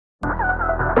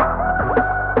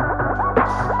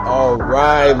All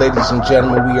right, ladies and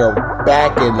gentlemen, we are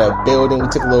back in the building. We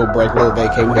took a little break, a little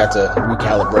vacay. We got to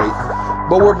recalibrate,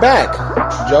 but we're back.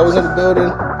 Joe's in the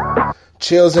building,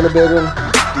 Chill's in the building,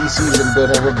 DC's in the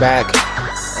building. We're back,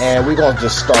 and we're gonna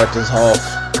just start this off.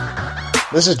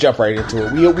 Let's just jump right into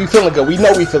it. We feeling good. We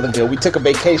know we feeling good. We took a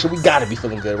vacation. We gotta be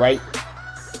feeling good, right?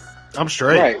 I'm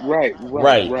straight. Right.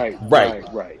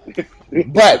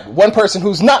 But one person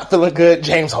who's not feeling good,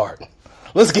 James Harden.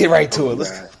 Let's get right to it.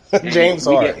 James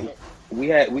Harden. We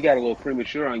got a little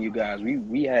premature on you guys.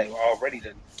 We had already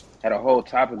had a whole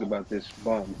topic about this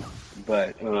bum,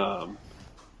 but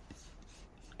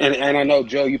and I know,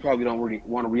 Joe, you probably don't really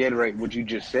want to reiterate what you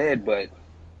just said, but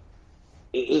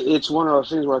it's one of those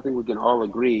things where I think we can all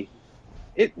agree.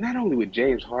 It not only with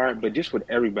James Harden, but just with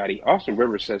everybody. Austin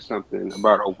Rivers said something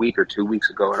about a week or 2 weeks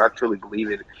ago, and I truly believe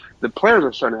it. The players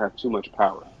are starting to have too much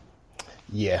power.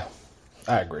 Yeah,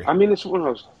 I agree. I mean, it's one of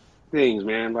those things,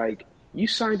 man. Like, you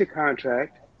signed a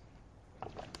contract,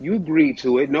 you agreed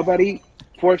to it. Nobody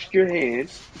forced your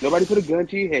hand. Nobody put a gun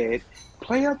to your head.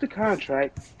 Play out the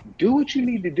contract. Do what you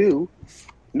need to do.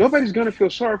 Nobody's gonna feel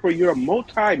sorry for you. You're a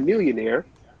multi-millionaire,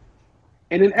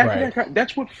 and then after that,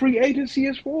 that's what free agency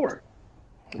is for.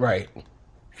 Right.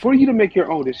 For you to make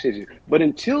your own decision. But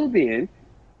until then,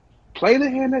 play the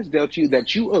hand that's dealt you,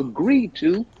 that you agreed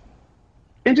to,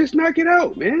 and just knock it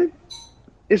out, man.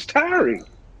 It's tiring.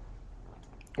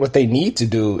 What they need to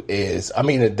do is, I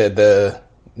mean, the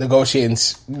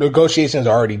negotiations are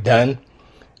already done,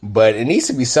 but it needs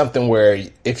to be something where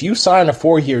if you sign a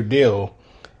 4-year deal,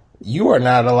 you are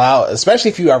not allowed,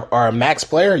 especially if you are a max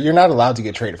player, you're not allowed to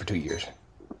get traded for 2 years.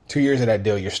 2 years of that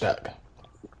deal, you're stuck.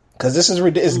 Because this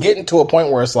is getting to a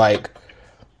point where it's like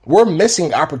we're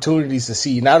missing opportunities to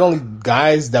see not only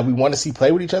guys that we want to see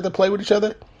play with each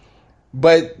other,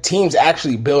 but teams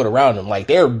actually build around them. Like,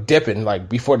 they're dipping like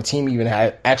before the team even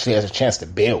actually has a chance to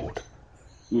build.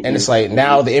 Mm-hmm. And it's like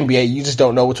now the NBA, you just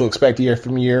don't know what to expect year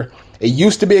from year. It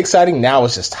used to be exciting. Now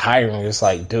it's just tiring. It's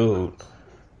like, dude,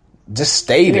 just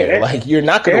stay there. Like, you're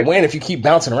not going to win if you keep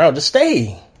bouncing around. Just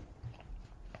stay.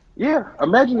 Yeah,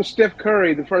 imagine if Steph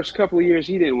Curry, the first couple of years,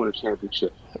 he didn't win a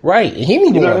championship. Right. He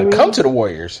didn't even want to come to the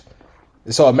Warriors.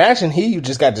 So imagine he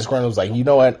just got disgruntled. Was like, you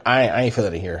know what? I ain't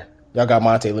feeling it here. Y'all got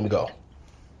Monte. Let me go.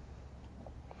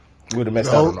 We would have messed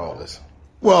up on all this.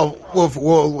 Well,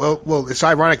 it's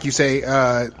ironic you say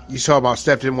you saw about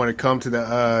Steph didn't want to come to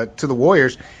the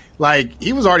Warriors. Like,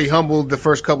 he was already humbled the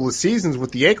first couple of seasons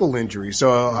with the ankle injury.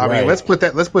 So I mean, let's put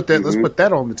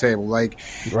that on the table. Like,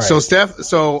 so Steph.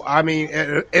 So I mean,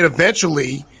 and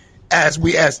eventually,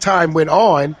 as time went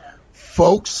on,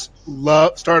 folks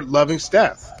started loving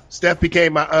Steph. Steph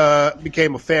became a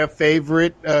fan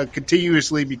favorite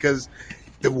continuously because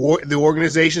the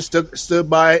organization stood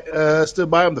by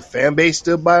him. The fan base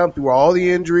stood by him through all the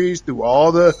injuries, through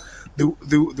all the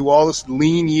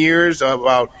lean years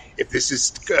about if this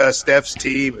is Steph's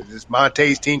team, if this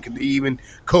Monte's team can even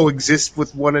coexist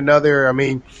with one another. I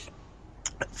mean,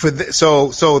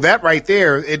 so that right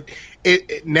there,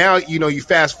 it now, you know, you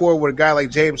fast forward with a guy like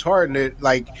James Harden.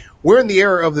 Like, we're in the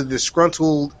era of the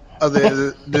disgruntled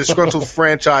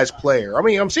franchise player. I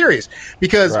mean, I'm serious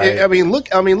because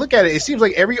look at it. It seems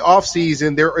like every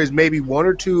offseason there is maybe one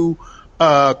or two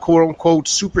quote unquote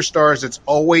superstars that's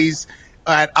always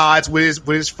at odds with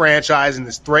his franchise and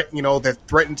his threat, you know, that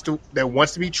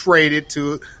wants to be traded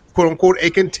to quote unquote a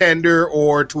contender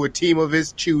or to a team of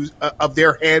of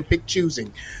their handpicked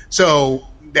choosing. So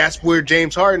that's where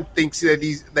James Harden thinks that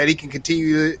he can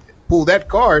continue to pull that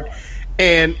card.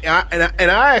 And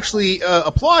I actually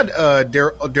applaud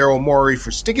Daryl Morey for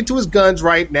sticking to his guns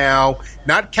right now,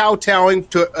 not kowtowing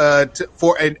for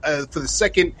the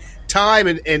second time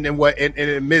and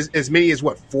as many as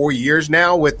 4 years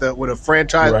now with a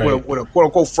franchise with a quote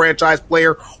unquote franchise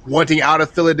player wanting out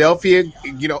of Philadelphia,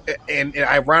 you know, and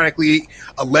ironically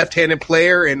a left-handed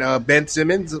player in Ben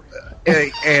Simmons,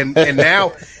 and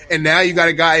now you got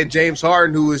a guy in James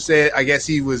Harden who has said, I guess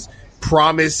he was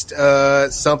promised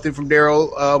something from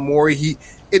Daryl Morey.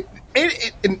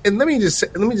 And let me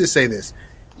just say this.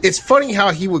 It's funny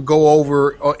how he would go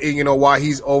over, you know, while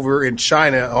he's over in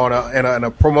China on a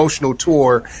promotional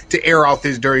tour to air out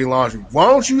this dirty laundry. Why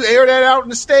don't you air that out in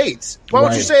the States? Why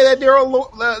don't you say that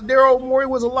Daryl Morey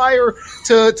was a liar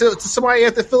to somebody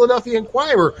at the Philadelphia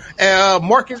Inquirer,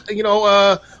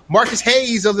 Marcus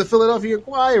Hayes of the Philadelphia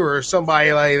Inquirer or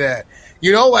somebody like that?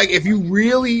 You know, like if you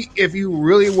really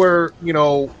were, you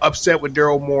know, upset with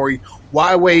Daryl Morey,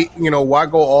 why wait? You know, why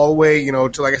go all the way? You know,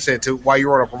 to, like I said, to while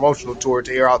you're on a promotional tour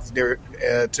to air out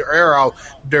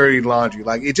dirty laundry.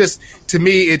 Like, it just, to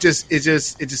me, it just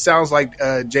sounds like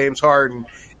James Harden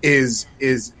is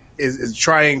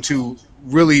trying to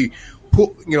really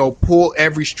pull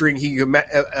every string he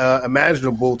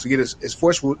imaginable to get his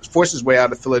force his way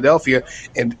out of Philadelphia,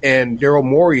 and Daryl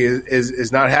Morey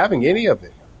is not having any of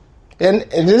it. And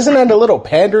isn't that a little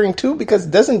pandering too? Because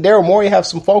doesn't Daryl Morey have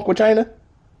some funk with China?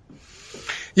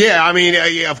 Yeah, I mean,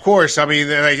 of course. I mean,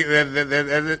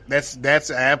 that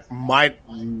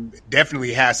might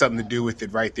definitely have something to do with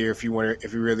it right there. If you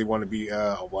really want to be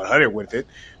 100 with it,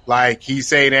 like he's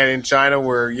saying that in China,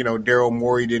 where Daryl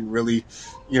Morey didn't really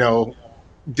enamor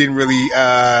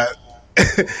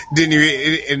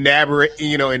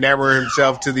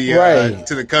himself to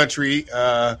the country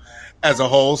as a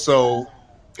whole. So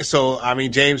I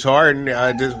mean, James Harden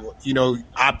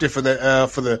opted for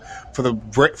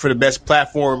the best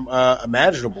platform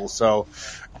imaginable. So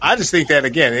I just think that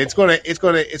again, it's gonna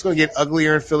get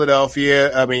uglier in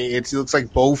Philadelphia. I mean, it looks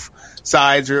like both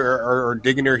sides are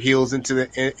digging their heels into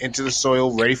the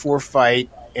soil, ready for a fight.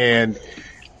 And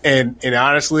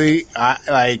honestly,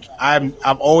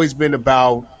 I've always been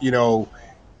about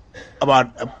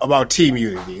team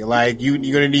unity. Like you're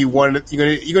gonna need one.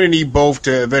 You're gonna need both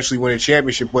to eventually win a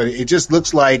championship. But it just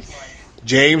looks like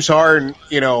James Harden,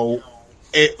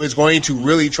 it was going to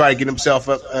really try to get himself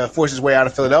force his way out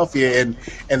of Philadelphia, and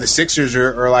the Sixers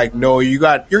are like, no, you're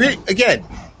getting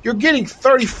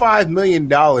 $35 million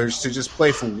to just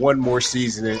play for one more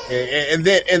season, and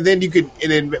then you could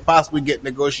possibly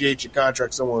negotiate your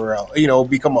contract somewhere else.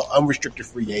 Become an unrestricted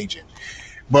free agent.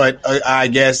 But I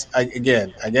guess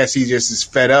he just is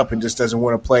fed up and just doesn't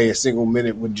want to play a single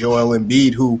minute with Joel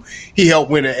Embiid, who he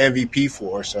helped win an MVP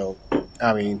for. So,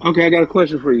 I mean, okay, I got a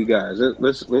question for you guys.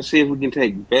 Let's see if we can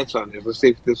take bets on this. Let's see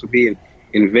if this will be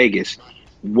in Vegas.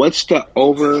 What's the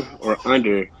over or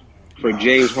under for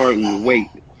James Harden's weight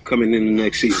coming in the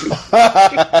next season?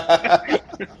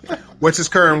 What's his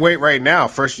current weight right now?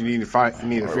 First, you need to figure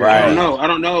it out. I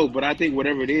don't know, but I think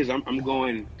whatever it is, I'm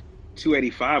going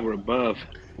 285 or above.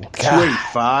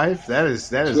 285. That is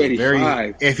very.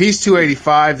 If he's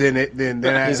 285, then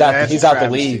he's out the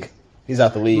league. He's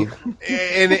out the league.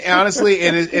 And honestly,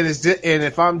 and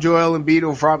if I'm Joel Embiid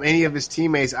or if I'm any of his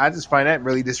teammates, I just find that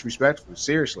really disrespectful.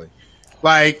 Seriously,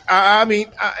 like I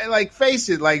mean, face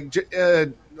it, like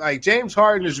James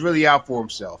Harden is really out for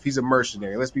himself. He's a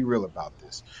mercenary. Let's be real about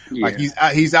this. Yeah. Like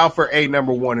he's out for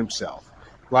number one himself.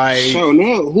 Like so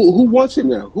now, who wants it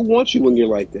now? Who wants you when you're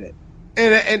like that?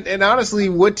 And honestly,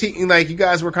 what team, like you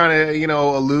guys were kind of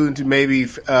alluding to maybe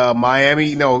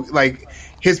Miami, like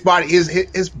his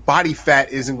body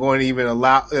fat isn't going to even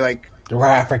allow like.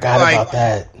 Right, I forgot about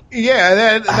that.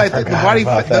 Yeah,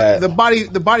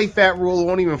 the body fat rule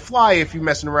won't even fly if you're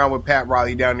messing around with Pat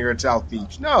Riley down here at South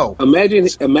Beach. No. Imagine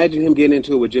him getting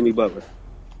into it with Jimmy Butler.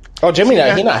 Oh, Jimmy,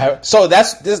 he not. So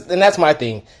that's my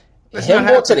thing. Him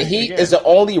going to the Heat is the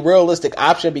only realistic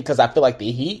option because I feel like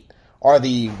the Heat are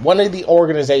one of the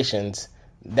organizations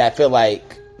that feel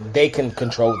like they can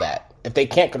control that. If they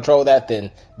can't control that,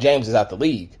 then James is out the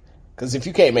league. Because if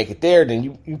you can't make it there, then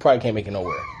you probably can't make it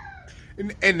nowhere.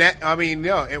 And that, I mean,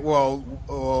 no.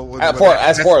 As far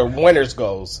as winners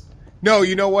goes, no.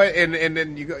 You know what? And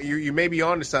then you may be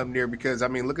on to something there because I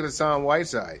mean, look at Hassan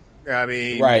Whiteside. I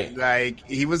mean, right? Like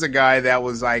he was a guy that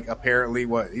was like apparently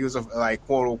he was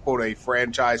quote unquote a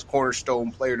franchise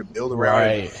cornerstone player to build around,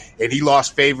 right? And he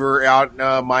lost favor out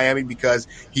in Miami because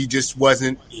he just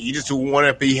didn't want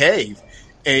to behave.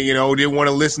 And didn't want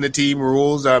to listen to team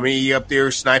rules. I mean, he up there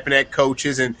sniping at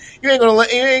coaches, and you ain't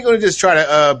gonna just try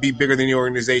to be bigger than the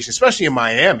organization, especially in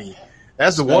Miami.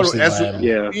 That's the one. That's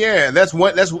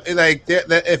one. That's like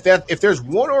that. If there's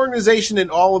one organization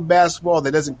in all of basketball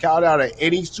that doesn't count out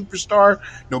any superstar,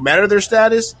 no matter their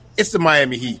status, it's the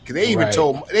Miami Heat. Because they even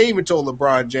told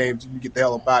LeBron James, "You get the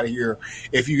hell up out of here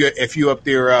if you up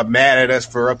there mad at us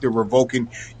for up there revoking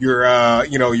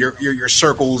your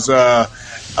circle's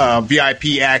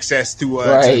VIP access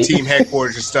to team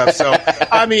headquarters and stuff." So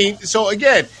I mean, so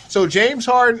James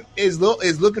Harden is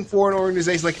looking for an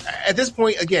organization. Like at this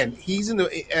point, again, he's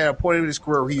at a point in his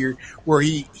career here where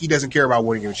he doesn't care about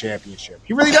winning a championship.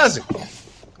 He really doesn't.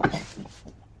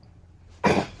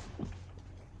 And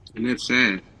that's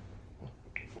sad.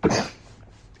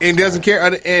 And doesn't care,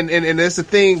 and that's the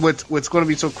thing. What's going to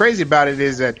be so crazy about it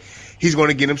is that he's going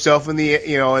to get himself in the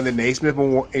in the Naismith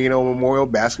Memorial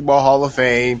Basketball Hall of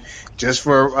Fame just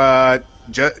for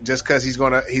just because he's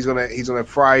gonna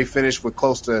probably finish with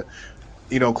close to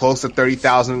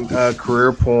 30,000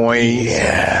 career points.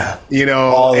 Yeah,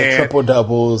 all the triple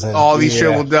doubles and all these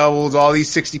triple doubles, all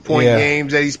these 60-point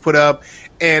games that he's put up,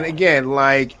 and again,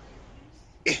 like.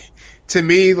 To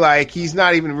me, like he's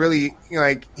not even really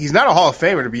he's not a Hall of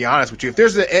Famer, to be honest with you. If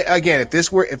there's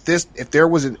if there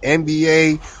was an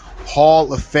NBA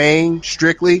Hall of Fame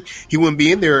strictly. He wouldn't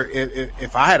be in there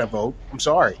if I had a vote. I'm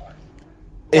sorry.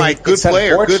 Like, good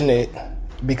player. Unfortunate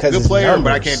because good player, numbers,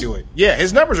 but I can't do it. Yeah,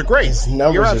 his numbers are great.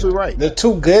 You're absolutely right. They're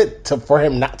too good for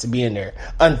him not to be in there,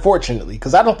 unfortunately,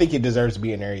 because I don't think he deserves to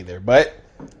be in there either. But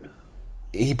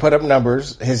he put up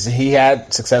numbers. He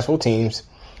had successful teams.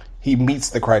 He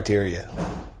meets the criteria.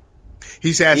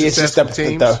 He's had successful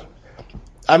teams.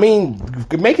 I mean,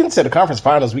 making it to the conference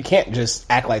finals, we can't just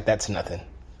act like that's nothing.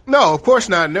 No, of course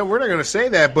not. No, we're not going to say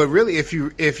that. But really, if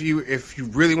you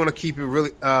really want to keep it really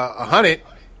 100,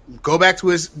 go back to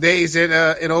his days in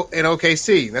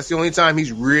OKC. That's the only time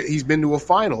he's been to a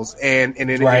finals. And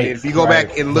if you go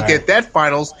back and look at that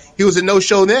finals, he was a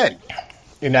no-show then.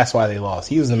 And that's why they lost.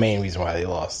 He was the main reason why they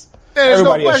lost.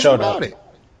 Everybody else showed up.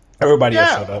 Everybody else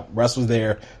showed up. Russ was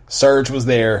there. Serge was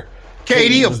there.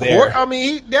 KD, of course. I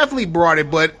mean, he definitely brought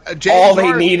it, but James all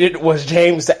they needed was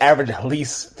James to average at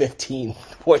least 15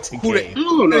 points a game. I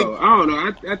don't know.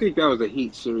 I think that was a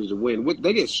Heat series to win.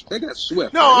 They got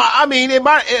swept. No, right? I mean,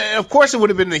 of course, it would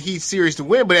have been a Heat series to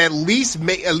win, but at least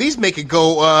make it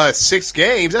go 6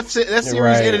 games. That series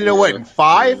ended in what,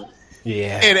 5?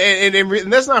 Yeah, and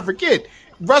let's not forget,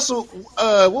 Russell.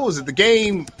 What was it?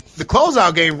 The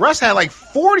closeout game. Russ had like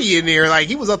 40 in there. Like,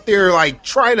 he was up there like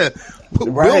trying to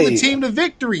build the team to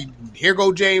victory. Here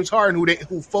go James Harden,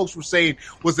 who folks were saying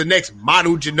was the next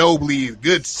Manu Ginobili,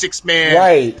 good 6-man,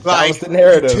 right? Like, that was the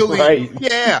narrative, utility, right?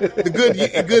 Yeah,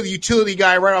 the good utility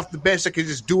guy right off the bench that could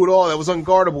just do it all. That was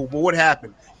unguardable. But what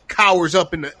happened? Cowers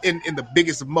up in the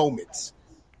biggest of moments.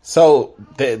 So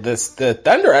the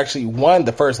Thunder actually won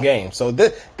the first game. So they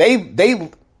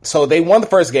won the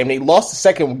first game. They lost the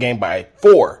second game by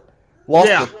 4. Lost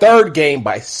the third game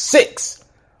by 6.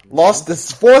 Lost the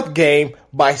fourth game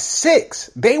by 6.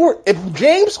 If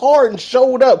James Harden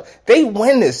showed up, they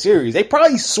win this series. They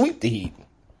probably sweep the Heat.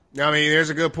 I mean, there's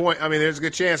a good point. I mean, there's a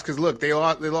good chance because look, they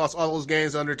lost all those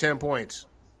games under 10 points.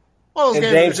 All those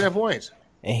games under 10 points.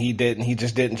 And he didn't. He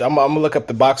just didn't. I'm gonna look up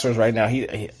the box scores right now.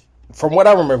 He, from what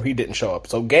I remember, he didn't show up.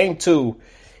 So game 2,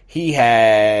 he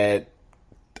had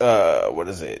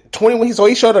 21. So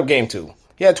he showed up game 2.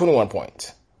 He had 21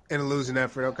 points. In a losing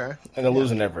effort, okay. In a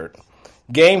losing effort.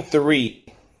 Game 3,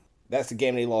 that's the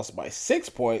game they lost by 6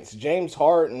 points. James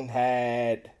Harden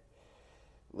had,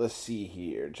 let's see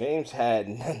here. James had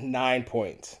 9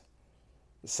 points.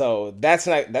 So that's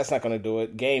not going to do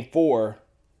it. Game 4,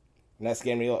 and that's the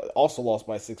game they also lost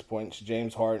by 6 points.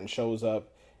 James Harden shows up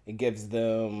and gives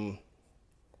them,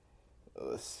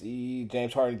 let's see,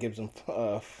 James Harden gives them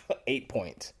 8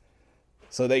 points.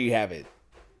 So there you have it.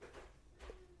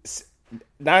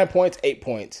 9 points, 8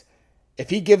 points. If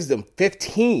he gives them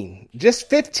 15, just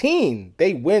 15,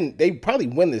 they win. They probably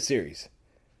win this series.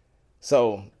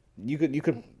 So you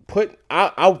could put.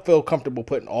 I would feel comfortable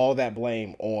putting all that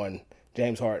blame on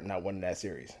James Harden not winning that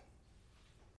series.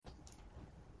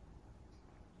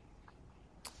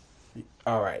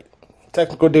 All right,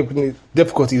 technical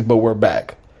difficulties, but we're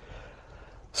back.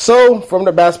 So from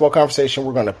the basketball conversation,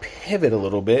 we're going to pivot a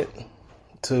little bit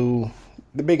to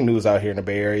the big news out here in the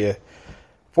Bay Area.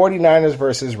 49ers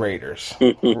versus Raiders.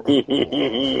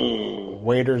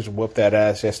 Raiders whooped that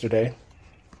ass yesterday.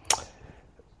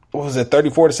 What was it,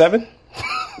 34-7?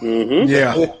 Mm-hmm.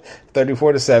 Yeah.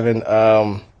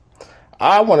 34-7.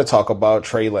 I want to talk about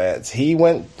Trey Lance. He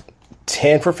went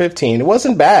 10 for 15. It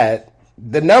wasn't bad.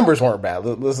 The numbers weren't bad.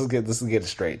 Let's get it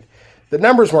straight. The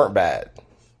numbers weren't bad.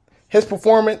 His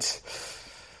performance,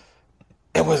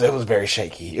 it was very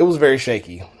shaky. It was very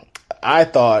shaky. I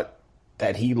thought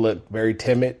that he looked very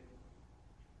timid.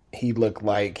 He looked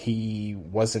like he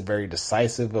wasn't very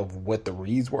decisive of what the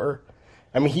reads were.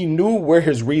 I mean, he knew where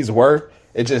his reads were.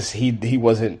 It just he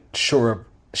wasn't sure.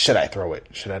 Should I throw it?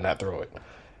 Should I not throw it?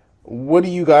 What do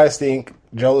you guys think?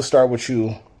 Joe, let's start with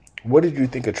you. What did you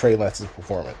think of Trey Lance's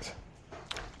performance?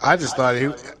 I just thought he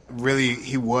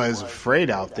was afraid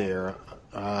out there.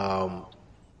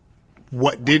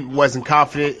 Wasn't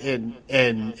confident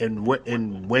and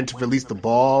when to release the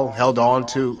ball, held on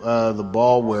to the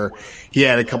ball where he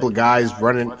had a couple of guys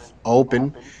running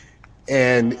open,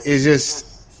 and it just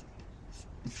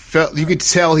felt you could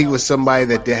tell he was somebody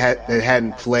that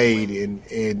hadn't played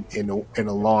in a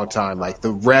long time. Like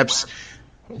the reps,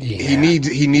 he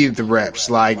needed the reps.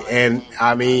 Like, and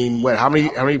I mean, how many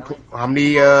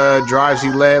drives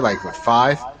he led? Like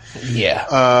 5.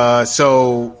 Yeah.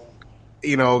 So.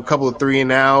 You know, a couple of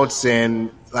 3-and-outs, and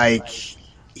like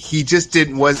he just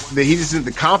didn't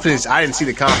the confidence. I didn't see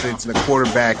the confidence in a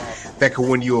quarterback that could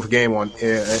win you a game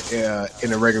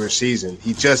in a regular season.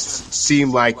 He just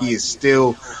seemed like he is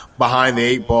still behind the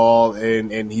 8 ball,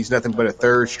 and he's nothing but a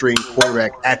third string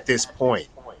quarterback at this point.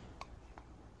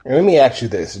 Let me ask you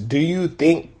this. Do you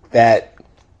think that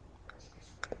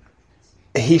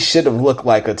he should have looked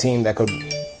like a team that could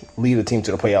lead a team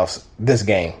to the playoffs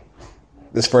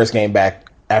this first game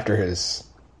back after his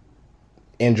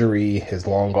injury, his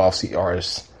long off season,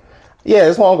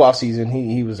 his long off season.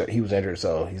 He was injured,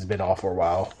 so he's been off for a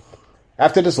while.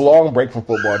 After this long break from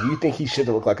football, do you think he should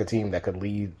have looked like a team that could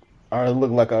lead, or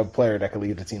look like a player that could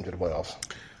lead the team to the playoffs?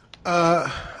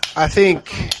 I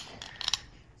think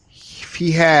if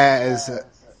he has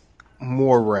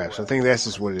more reps, I think that's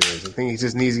just what it is. I think he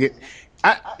just needs to get.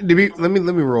 Let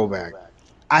me roll back.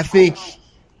 I think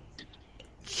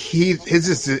his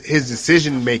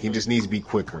decision making just needs to be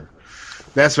quicker.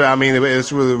 That's what I mean.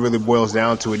 It's really boils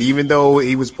down to it. Even though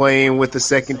he was playing with the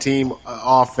second team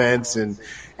offense and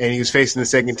he was facing the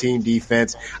second team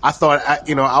defense, I thought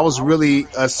I was really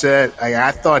upset.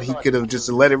 I thought he could have just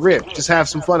let it rip, just have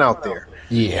some fun out there.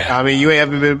 Yeah, I mean, you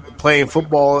haven't been playing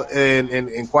football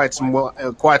in quite some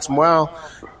while.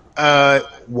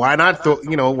 Why not throw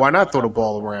the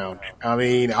ball around? I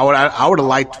mean, I would have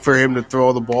liked for him to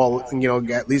throw the ball.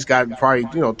 At least got probably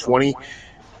 20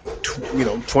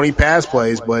 pass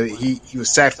plays, but he was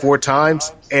sacked 4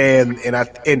 times, and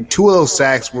 2 of those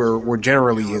sacks were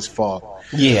generally his fault.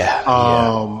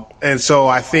 Yeah. And so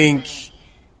I think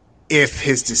if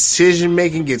his decision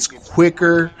making gets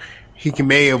quicker, he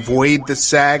may avoid the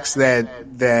sacks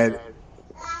that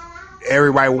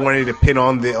everybody wanted to pin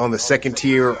on the second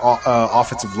tier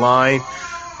offensive line.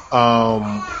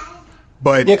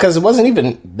 But yeah, because it wasn't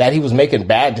even that he was making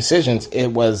bad decisions; it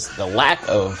was the lack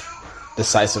of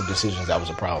decisive decisions that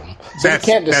was a problem. So we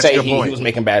can't just say he was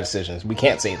making bad decisions. We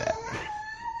can't say that.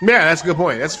 Yeah, that's a good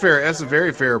point. That's fair. That's a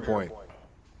very fair point.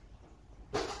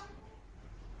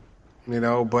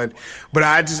 But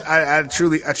I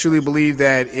truly believe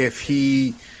that if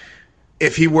he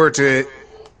were to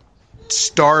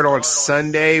start on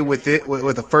Sunday with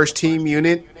a first team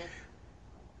unit,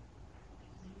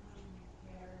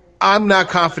 I'm not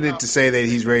confident to say that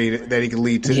he's ready that he can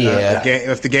lead to a game.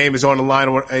 If the game is on the line,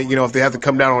 if they have to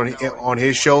come down on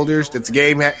his shoulders, that the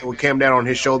game will come down on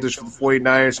his shoulders for the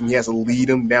 49ers, and he has to lead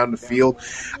them down the field.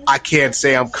 I can't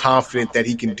say I'm confident that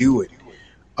he can do it.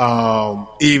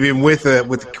 Even with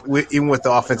the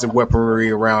offensive weaponry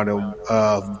around him,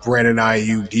 Brandon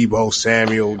Ayuk, Deebo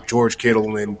Samuel, George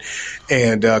Kittle, and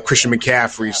Christian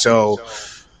McCaffrey. So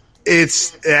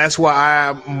that's why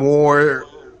I'm more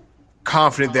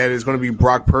confident that it's going to be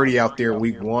Brock Purdy out there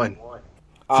week 1 for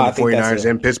the 49ers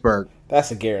in Pittsburgh. That's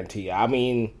a guarantee. I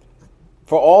mean,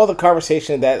 for all the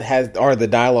conversation the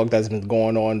dialogue that's been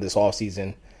going on this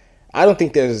offseason, I don't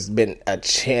think there's been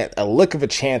a look of a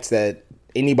chance that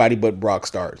anybody but Brock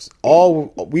starts.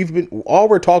 All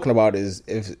we're talking about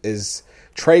is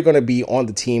Trey going to be on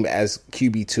the team as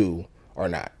QB2 or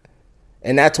not.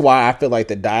 And that's why I feel like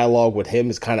the dialogue with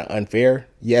him is kind of unfair.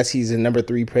 Yes, he's a number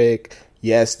 3 pick.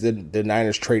 Yes, the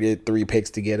Niners traded 3 picks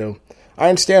to get him. I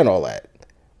understand all that.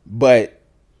 But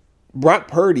Brock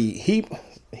Purdy,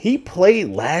 he played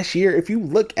last year. If you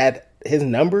look at his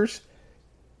numbers,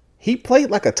 he played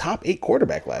like a top 8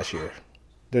 quarterback last year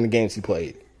during the games he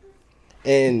played.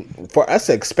 And for us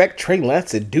to expect Trey Lance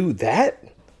to do that,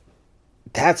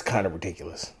 that's kind of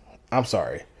ridiculous. I'm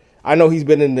sorry. I know he's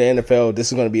been in the NFL. This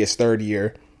is going to be his 3rd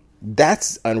year.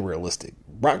 That's unrealistic.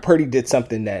 Brock Purdy did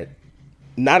something that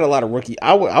not a lot of rookie.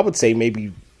 I would say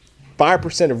maybe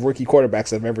 5% of rookie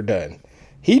quarterbacks have ever done.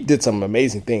 He did some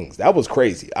amazing things. That was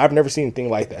crazy. I've never seen anything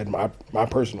like that in my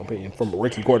personal opinion from a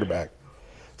rookie quarterback.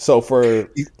 So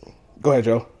go ahead,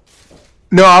 Joe.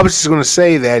 No, I was just going to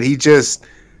say that he just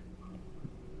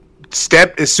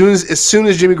stepped as soon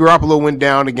as Jimmy Garoppolo went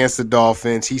down against the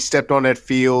Dolphins. He stepped on that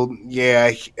field.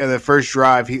 Yeah, the first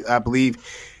drive, I believe.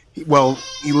 He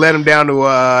let him down to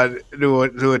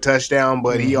a touchdown,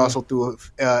 but he also threw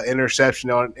an interception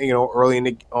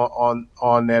early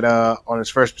on his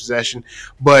first possession.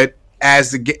 But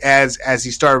as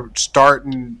he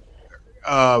starting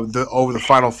over the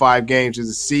final 5 games of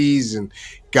the season,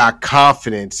 got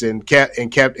confidence and kept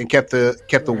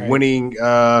the winning.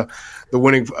 The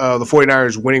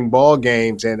 49ers winning ball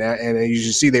games, and you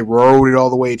should see they rode it all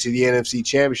the way to the NFC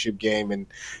Championship game,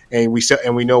 and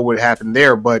we know what happened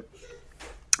there. But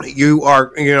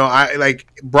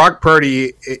Brock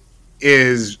Purdy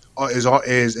is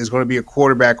going to be a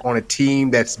quarterback on a team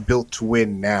that's built to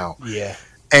win now. Yeah,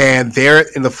 and the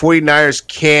 49ers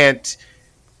can't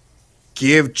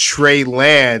give Trey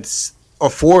Lance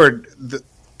the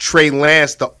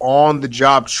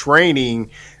on-the-job training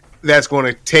that's going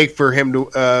to take for him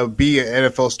to be an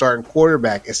NFL starting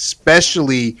quarterback,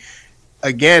 especially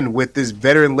again, with this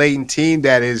veteran laden team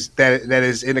that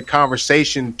is in a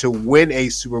conversation to win a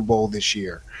Super Bowl this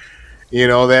year. You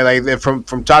know, that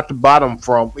from top to bottom,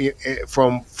 from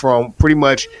pretty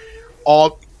much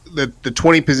all the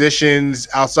 20 positions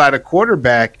outside of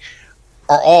quarterback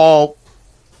are all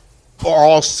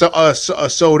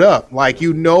sewed up. Like,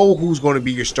 you know who's going to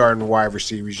be your starting wide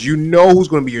receivers. You know who's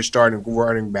going to be your starting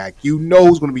running back. You know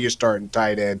who's going to be your starting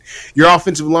tight end. Your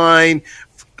offensive line,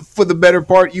 for the better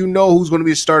part, you know who's going to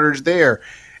be the starters there.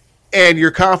 And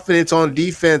your confidence on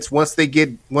defense, once they get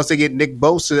Nick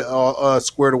Bosa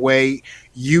squared away,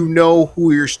 you know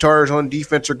who your starters on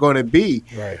defense are going to be.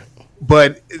 Right.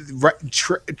 But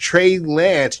Trey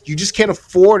Lance, you just can't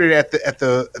afford it at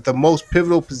the most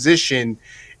pivotal position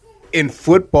in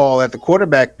football, at the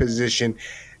quarterback position.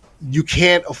 You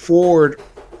can't afford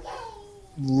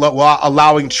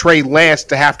allowing Trey Lance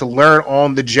to have to learn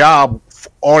on the job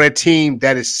on a team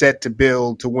that is set to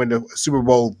build to win the Super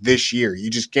Bowl this year.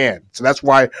 You just can't. So that's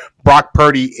why Brock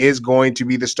Purdy is going to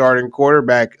be the starting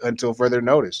quarterback until further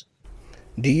notice.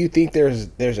 Do you think there's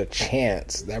a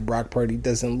chance that Brock Purdy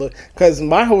doesn't look? Because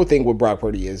my whole thing with Brock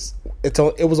Purdy is it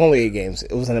was only 8 games.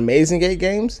 It was an amazing 8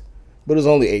 games, but it was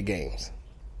only 8 games.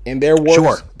 And there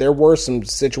were some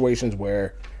situations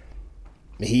where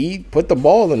he put the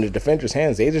ball in the defender's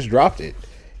hands. They just dropped it.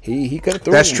 He could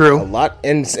have thrown a lot,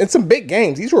 and some big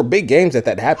games. These were big games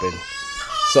that happened.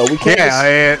 So we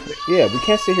can't we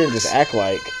can't sit here and just act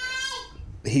like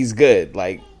he's good.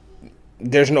 Like,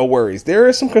 there's no worries. There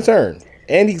is some concern,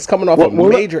 and he's coming off a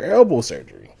major elbow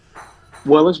surgery.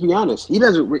 Well, let's be honest. He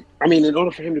doesn't. In order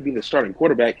for him to be the starting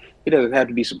quarterback, he doesn't have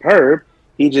to be superb.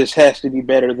 He just has to be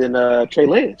better than Trey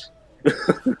Lance.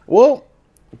 Well,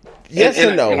 yes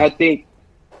and no. And I think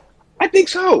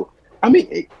so. I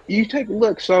mean, you take a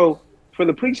look. So for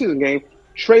the preseason game,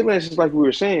 Trey Lance, is like we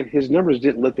were saying, his numbers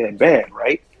didn't look that bad,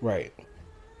 right? Right.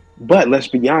 But let's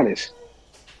be honest.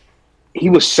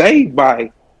 He was saved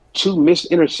by 2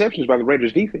 missed interceptions by the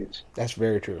Raiders defense. That's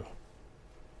very true.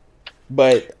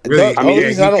 But really,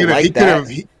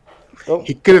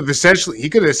 he could have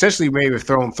essentially maybe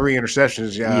thrown 3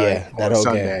 interceptions on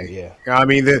Sunday. Game, I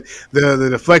mean, the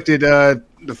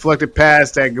deflected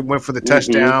pass that went for the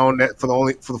touchdown for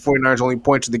the 49ers only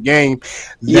point to the game.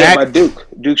 By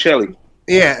Duke Shelley.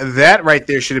 Yeah, that right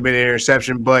there should have been an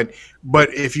interception. But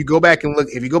if you go back and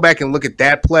look at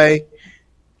that play,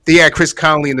 they had Chris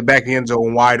Conley in the back of the end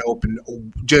zone wide open,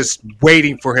 just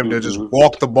waiting for him to just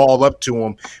walk the ball up to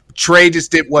him. Trey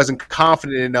just wasn't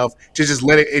confident enough to just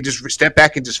let it just step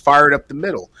back and just fire it up the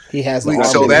middle. He has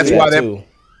so that's why that.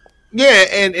 Yeah,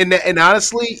 and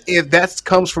honestly, if that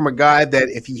comes from a guy that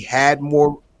if he had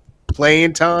more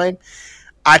playing time,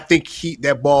 I think he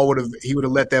would have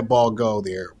let that ball go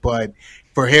there. But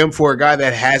for a guy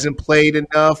that hasn't played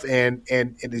enough and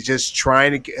is just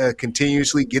trying to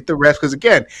continuously get the reps, because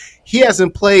again, he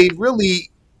hasn't played really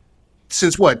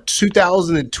since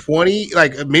 2020,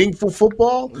 like a meaningful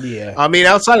football. Yeah, I mean,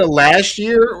 outside of last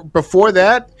year, before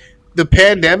that, the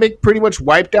pandemic pretty much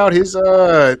wiped out his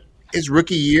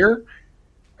rookie year.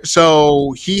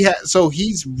 So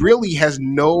he's really has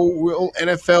no real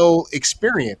NFL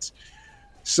experience.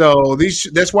 So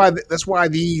that's why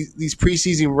these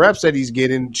preseason reps that he's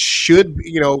getting should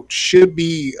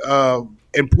be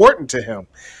important to him.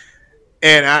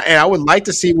 And I would like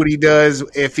to see what he does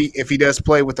if he does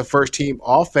play with the first team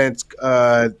offense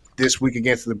this week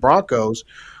against the Broncos.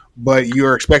 But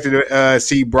you're expected to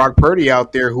see Brock Purdy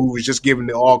out there, who was just given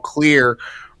the all clear.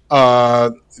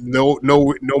 No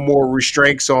more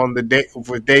restraints on the day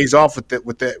for days off with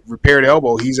the repaired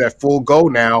elbow. He's at full go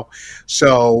now.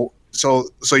 So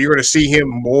you're going to see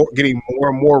him getting more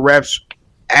and more reps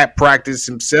at practice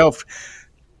himself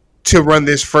to run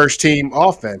this first team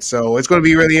offense. So it's going to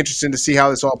be really interesting to see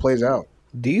how this all plays out.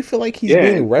 Do you feel like he's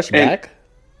being rushed back?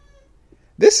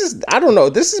 I don't know.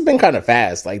 This has been kind of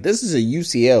fast. Like, this is a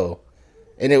UCL,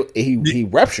 and he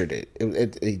ruptured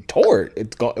it. He tore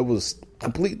it. It was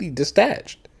completely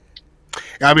detached.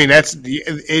 I mean,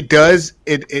 it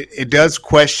does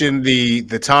question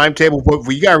the timetable, but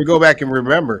you got to go back and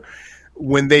remember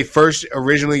when they first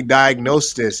originally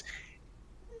diagnosed this.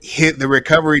 The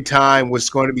recovery time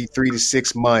was going to be 3 to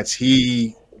 6 months.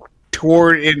 He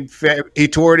tore it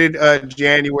in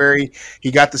January. He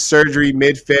got the surgery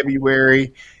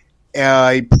mid-February.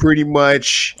 He pretty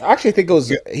much. I actually think it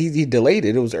was he delayed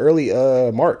it. It was early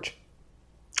March.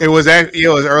 It was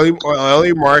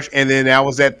early March, and then that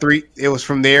was at 3. It was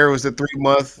from there. It was a 3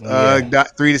 month,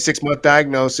 3 to 6 month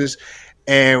diagnosis,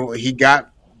 and he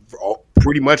got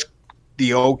pretty much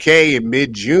the okay in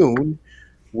mid June,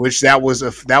 which that was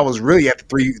really at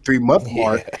the 3 month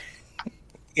mark.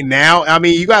 And now, I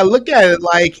mean, you got to look at it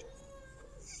like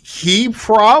he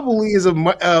probably is a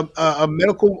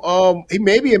medical. He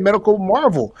may be a medical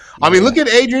marvel. I mean, look at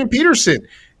Adrian Peterson.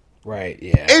 Right.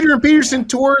 Yeah. Adrian Peterson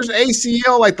tore his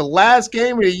ACL like the last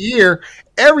game of the year.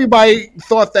 Everybody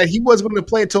thought that he wasn't going to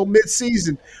play until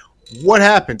midseason. What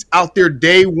happens out there?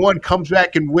 Day one comes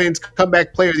back and wins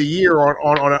comeback player of the year on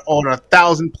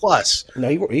 1,000+.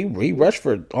 No, he rushed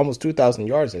for almost 2,000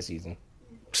 yards that season.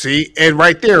 See, and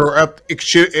right there, it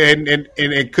should and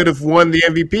it could have won the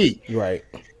MVP. Right.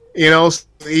 You know,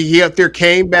 he up there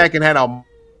came back and had a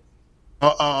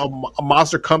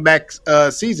monster comeback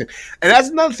season, and that's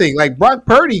another thing. Like Brock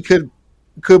Purdy could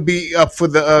be up for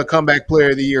the comeback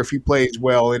player of the year if he plays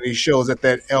well and he shows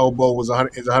that elbow is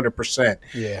 100%.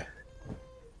 Yeah.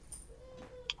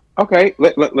 Okay,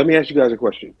 let me ask you guys a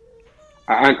question.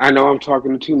 I know I'm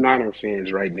talking to two Niner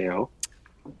fans right now,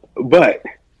 but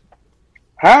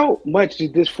how much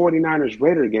did this 49ers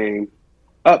Raider game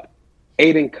up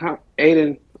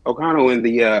Aiden O'Connell in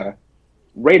the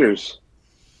Raiders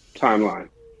timeline?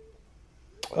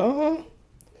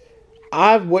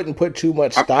 I wouldn't put too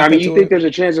much stock into it. I mean, you think there's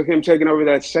a chance of him taking over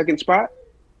that second spot?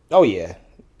 Oh yeah.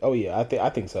 I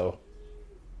think so.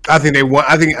 I think they want.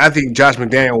 I think Josh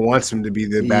McDaniel wants him to be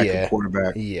the backup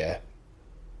quarterback. Yeah.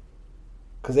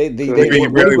 Because they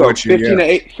really want you.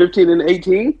 15 and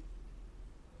 18.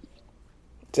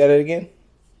 Say that again.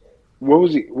 What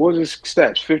was his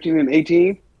stats? 15 and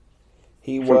 18.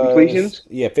 He for was completions.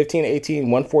 15, 18,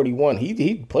 141.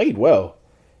 He played well.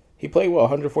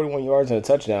 141 yards and a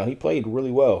touchdown. He played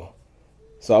really well.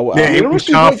 So he was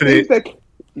confident.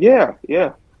 Yeah.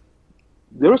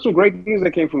 There were some great things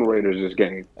that came from the Raiders this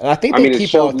game. And I think they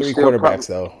keep all three quarterbacks,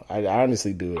 though. I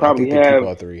honestly do. I think they keep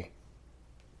all three.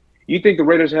 You think the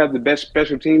Raiders have the best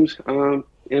special teams in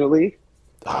the league?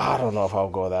 I don't know if I'll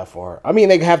go that far. I mean,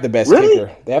 they have the best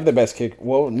kicker. They have the best kicker.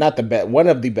 Well, not the best. One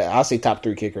of the best. I'll say top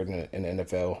 3 kicker in the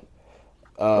NFL.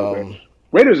 Okay.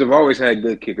 Raiders have always had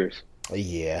good kickers.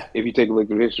 Yeah. If you take a look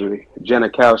at history,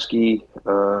 Janikowski,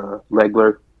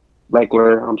 Legler.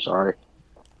 I'm sorry.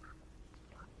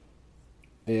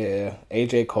 Yeah,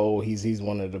 AJ Cole. He's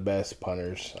one of the best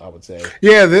punters, I would say.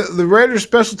 Yeah, the Raiders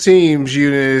special teams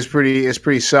unit is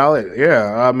pretty solid.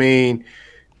 Yeah, I mean,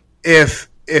 if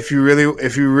you really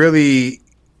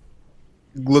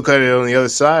look at it on the other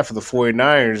side for the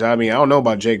 49ers, I mean, I don't know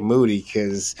about Jake Moody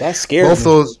because that's scary. Both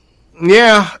those,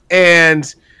 yeah,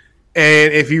 and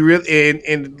if you really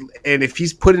and if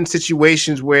he's put in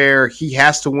situations where he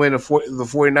has to win the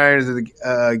 49ers of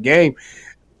the game.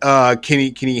 Can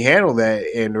he handle that?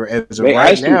 And as of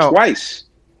right now, him twice.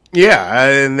 Yeah,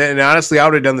 and honestly, I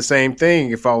would have done the same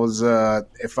thing if I was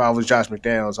Josh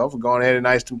McDaniels. I would have gone ahead and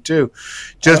iced him too,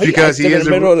 just because he is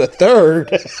in the middle of the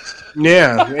third.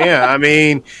 yeah. I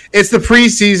mean, it's the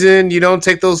preseason. You don't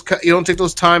take those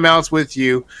timeouts with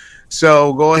you.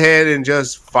 So go ahead and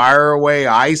just fire away,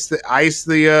 ice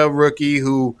the rookie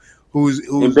who's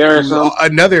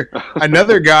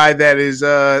another guy that is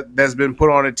that's been put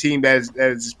on a team that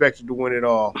is expected to win it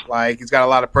all. Like he's got a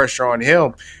lot of pressure on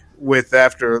him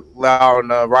after allowing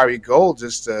Robbie Gould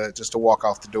just to walk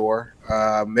off the door.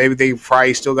 Maybe they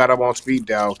probably still got him on speed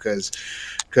dial because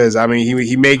I mean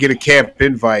he may get a camp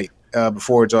invite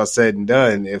before it's all said and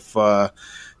done if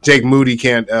Jake Moody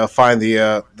can't find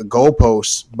the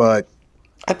goalposts. But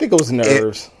I think it was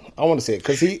nerves. I want to say it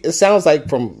because it sounds like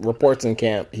from reports in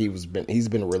camp he's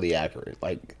been really accurate,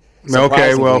 like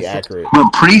surprisingly accurate. The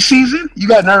preseason, you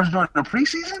got nerves during the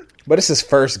preseason, but it's his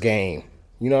first game.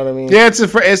 You know what I mean? Yeah, it's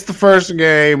the first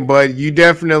game, but you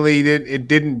definitely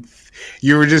didn't.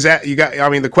 You were just you got. I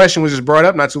mean, the question was just brought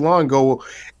up not too long ago.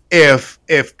 If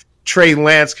Trey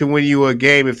Lance can win you a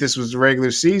game, if this was the regular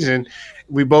season,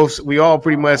 we all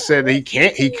pretty much said that he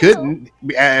couldn't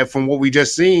from what we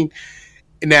just seen.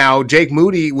 Now, Jake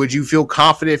Moody, would you feel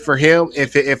confident for him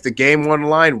if the game won the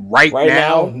line right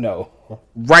now? No.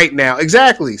 Right now,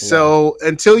 exactly. No. So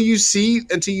until you see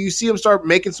him start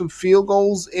making some field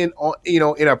goals in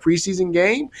a preseason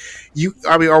game,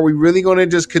 are we really going to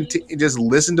just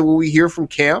listen to what we hear from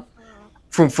camp,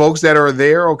 from folks that are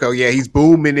there? Okay, yeah, he's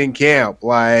booming in camp.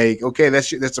 Like, okay,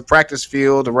 that's a practice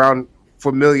field around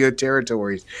familiar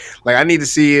territories. Like, I need to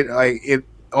see it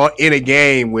in a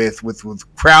game with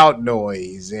crowd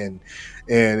noise and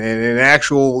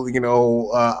actual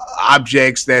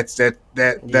objects that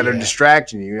are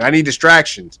distracting you. I need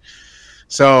distractions.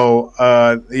 So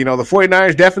the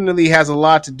 49ers definitely has a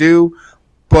lot to do,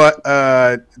 but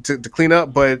to clean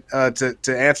up. But to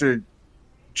answer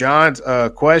John's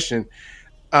question,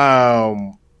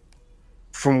 from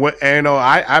what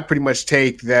I pretty much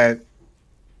take that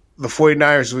the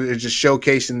 49ers are just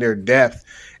showcasing their depth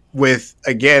with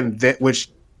again that which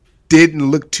didn't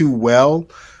look too well,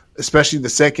 especially the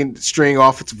second string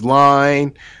offensive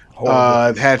line.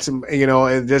 Had some,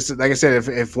 just like I said,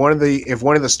 if one of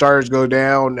the starters go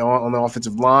down on the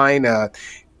offensive line,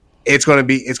 it's going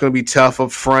to be tough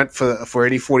up front for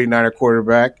any 49er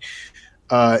quarterback,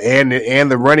 and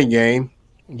the running game.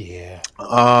 Yeah.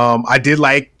 I did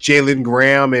like Jalen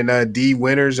Graham and D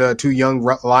Winters, two young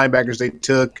linebackers they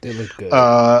took. They look good.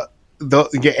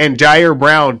 And Jair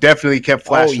Brown definitely kept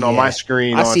flashing on my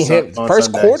screen. I seen him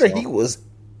first Sunday, quarter. So.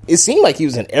 It seemed like he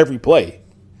was in every play.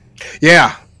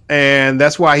 Yeah. And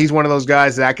that's why he's one of those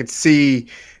guys that I could see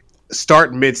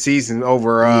start mid-season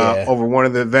over one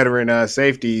of the veteran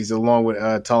safeties, along with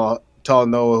Talanoa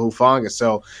Hufanga.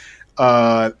 So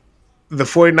the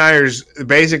 49ers,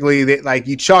 basically,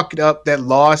 you chalked up that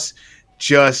loss.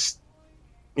 Just,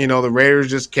 the Raiders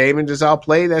just came and just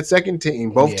outplayed that second team.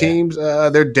 Both teams,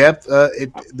 their depth,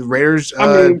 the Raiders,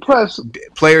 plus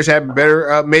players have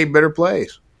made better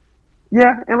plays.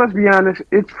 Yeah, and let's be honest,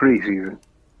 it's preseason.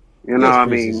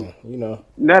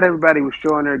 Not everybody was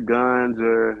showing their guns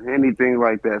or anything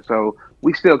like that. So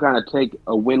we still kind of take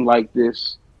a win like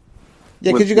this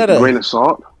with a grain of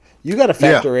salt. You got to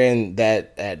factor in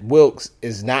that Wilkes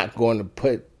is not going to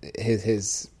put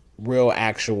his real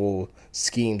actual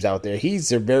schemes out there.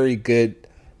 He's a very good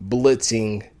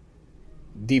blitzing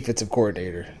defensive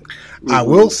coordinator. I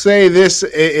will say this: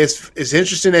 it's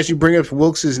interesting that you bring up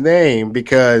Wilkes' name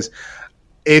because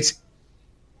it's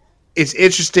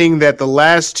interesting that the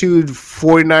last two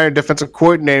 49er defensive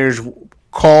coordinators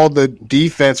called the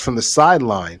defense from the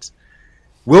sidelines.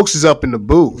 Wilkes is up in the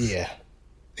booth. Yeah.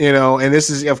 And this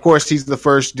is, of course, he's the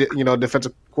first,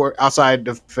 outside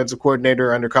defensive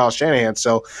coordinator under Kyle Shanahan.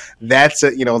 So that's,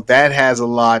 that has a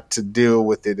lot to do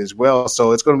with it as well.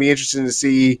 So it's going to be interesting to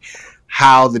see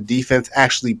how the defense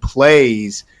actually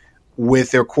plays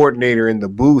with their coordinator in the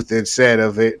booth instead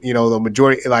of it. The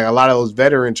majority, like a lot of those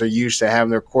veterans are used to having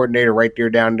their coordinator right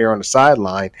there down there on the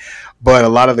sideline, but a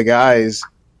lot of the guys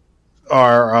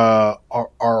are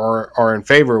in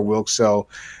favor of Wilkes. So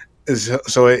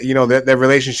that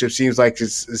relationship seems like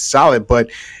it's solid, but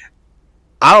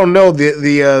I don't know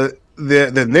the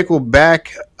nickel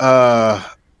back.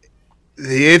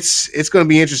 It's going to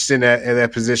be interesting at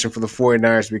that position for the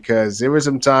 49ers because there were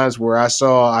some times where I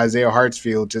saw Isaiah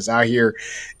Hartsfield just out here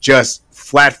just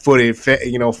flat-footed,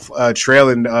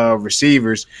 trailing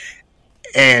receivers,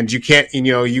 and you can't,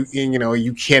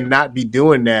 you cannot be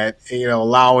doing that,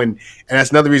 allowing, and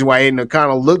that's another reason why Aiden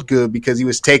O'Connell looked good because he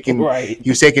was taking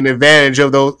advantage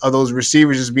of those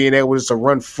receivers just being able to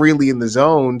run freely in the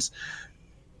zones.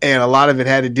 And a lot of it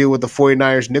had to do with the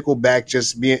 49ers nickelback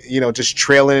just being, just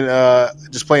trailing,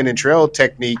 just playing in trail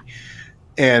technique,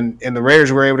 and the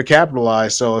Raiders were able to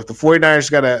capitalize. So if the 49ers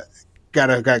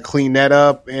gotta clean that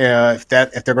up, if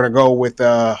they're gonna go with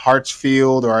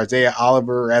Hartsfield or Isaiah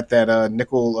Oliver at that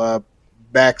nickel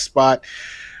back spot,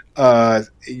 because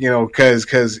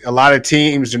a lot of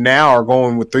teams now are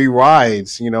going with three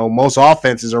wides. Most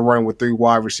offenses are running with three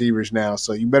wide receivers now,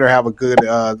 so you better have a good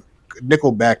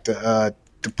nickel back to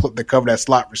cover that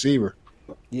slot receiver.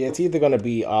 Yeah, it's either going to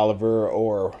be Oliver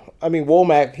or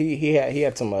Womack. He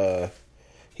had some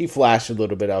he flashed a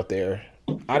little bit out there.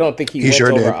 I don't think he went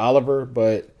over Oliver,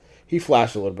 but he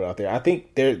flashed a little bit out there. I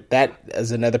think that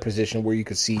is another position where you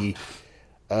could see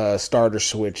starter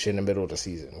switch in the middle of the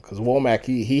season because Womack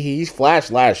he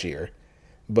flashed last year,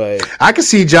 but I could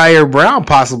see Jair Brown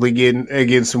possibly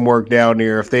getting some work down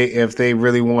there if they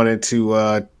really wanted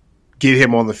to get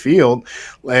him on the field,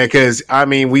 because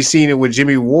we've seen it with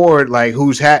Jimmy Ward,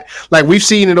 we've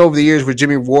seen it over the years with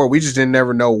Jimmy Ward. We just didn't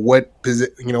never know what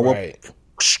what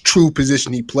true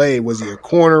position he played. Was he a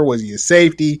corner? Was he a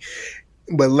safety?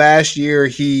 But last year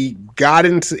he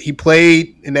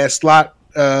played in that slot,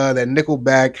 that nickel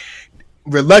back,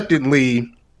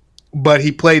 reluctantly, but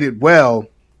he played it well.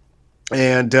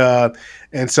 And so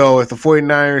if the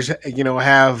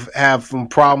 49ers, have some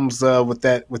problems with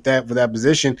that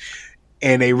position,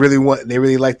 and they really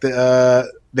like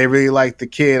the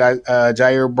kid,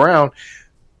 Jair Brown,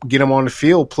 get him on the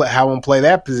field, have him play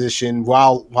that position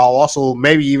while also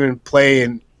maybe even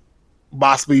playing,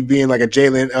 possibly being like a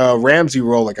Jalen Ramsey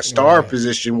role, like a star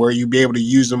position where you'd be able to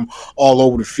use them all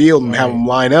over the field and have them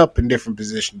line up in different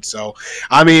positions. So,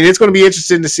 it's going to be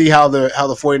interesting to see how the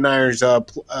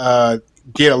 49ers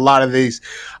get a lot of these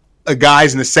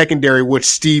guys in the secondary, which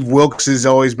Steve Wilkes has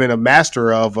always been a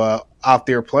master of out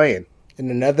there playing. And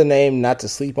another name not to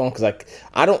sleep on, because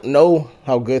I don't know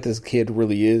how good this kid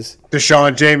really is.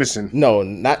 Deshaun Jameson. No,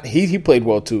 not he played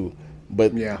well too,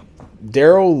 but yeah,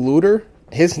 Darrell Luter.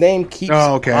 His name keeps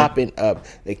popping up.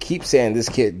 They keep saying this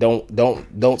kid,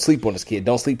 don't sleep on this kid.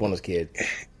 Don't sleep on this kid.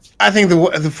 I think the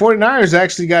 49ers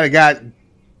actually got a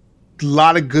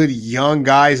lot of good young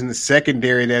guys in the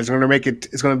secondary that's going to make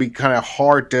it's going to be kind of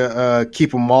hard to keep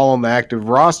them all on the active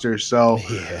roster. So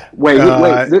wait,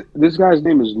 this guy's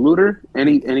name is Luter, and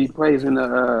he plays in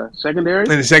the secondary. In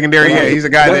the secondary, he's a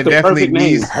guy that definitely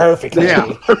needs perfect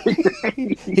name.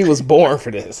 He was born for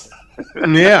this.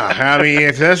 Yeah, I mean,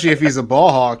 especially if he's a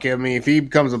ball hawk. I mean, if he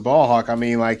becomes a ball hawk, I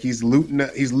mean, like he's looting the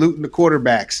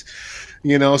quarterbacks.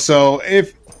 So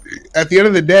if at the end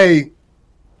of the day,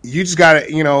 you just got to,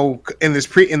 during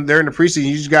the preseason,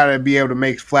 you just got to be able to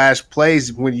make flash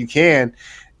plays when you can,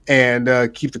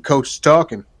 and keep the coaches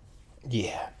talking.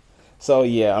 Yeah. So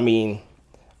I mean,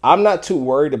 I'm not too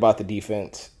worried about the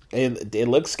defense. It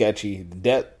looks sketchy.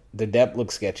 The depth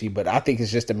looks sketchy, but I think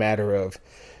it's just a matter of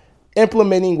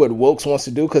implementing what Wilkes wants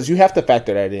to do, because you have to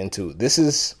factor that in too. This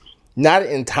is not an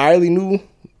entirely new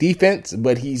defense,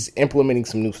 but he's implementing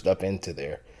some new stuff into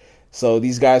there. So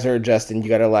these guys are adjusting. You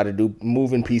got a lot of new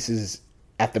moving pieces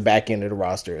at the back end of the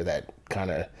roster that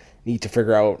kind of need to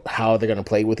figure out how they're going to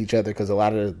play with each other, because a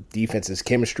lot of the defense is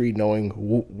chemistry, knowing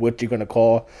what you're going to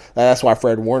call. That's why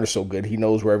Fred Warner's so good. He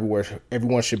knows where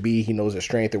everyone should be. He knows their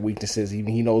strength, their weaknesses.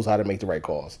 Even he knows how to make the right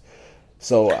calls.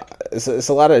 So it's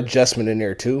a lot of adjustment in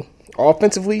there too.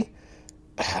 Offensively,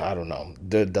 I don't know.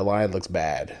 The line looks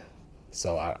bad.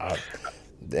 So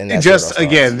those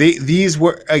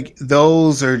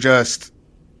are just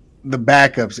the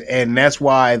backups, and that's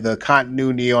why the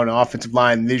continuity on the offensive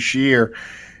line this year,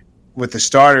 with the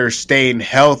starters staying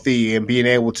healthy and being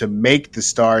able to make the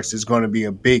starts, is going to be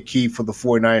a big key for the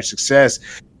 49ers' success.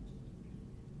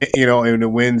 In the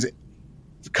wins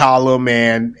column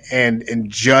and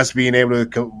just being able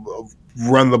to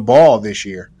run the ball this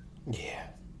year. Yeah.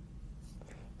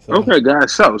 Okay,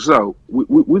 guys. So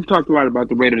we've talked a lot about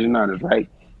the Raiders and Niners, right?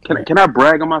 Can I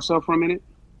brag on myself for a minute?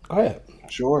 Go ahead.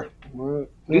 Sure.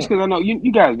 Just because I know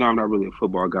you guys know I'm not really a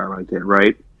football guy like that,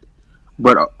 right?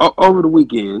 But over the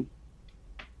weekend,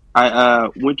 I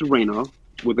went to Reno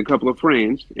with a couple of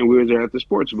friends, and we were there at the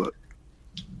sports book.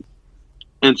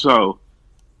 And so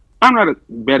I'm not a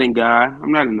betting guy.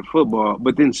 I'm not into football.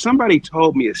 But then somebody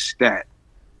told me a stat,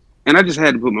 and I just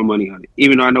had to put my money on it,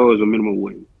 even though I know it was a minimum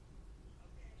win.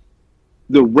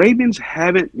 The Ravens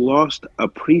haven't lost a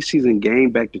preseason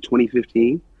game back to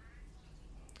 2015.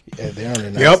 Yeah, they're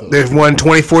on the Yep, they've won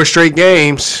 24 straight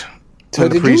games. So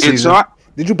did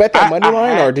you bet that money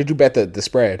line, or did you bet the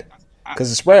spread? Because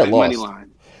the spread lost. Money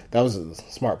line. That was a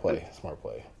smart play. I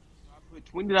put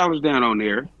 $20 down on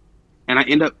there, and I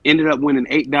ended up winning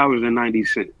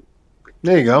 $8.90.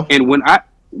 There you go. And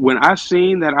when I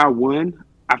seen that I won,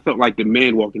 I felt like the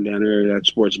man walking down there at that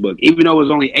sports book. Even though it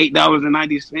was only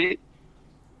 $8.90,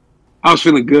 I was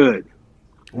feeling good.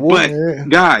 But,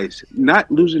 guys, not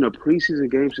losing a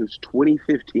preseason game since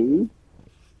 2015,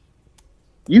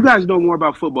 you guys know more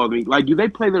about football than me. Like, do they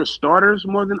play their starters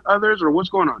more than others, or what's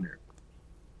going on there?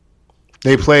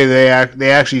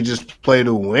 They actually just play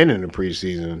to win in the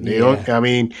preseason. They don't. I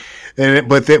mean,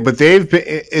 but they've been.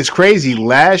 It's crazy.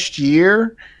 Last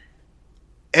year,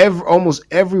 almost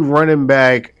every running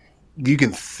back you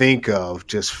can think of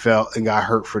just felt and got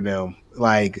hurt for them.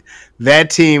 Like that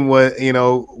team was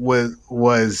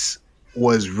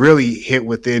really hit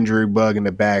with the injury bug in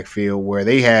the backfield, where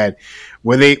they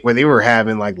were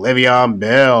having like Le'Veon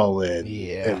Bell and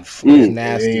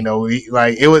nasty.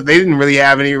 They didn't really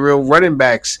have any real running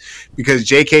backs, because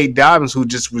J.K. Dobbins, who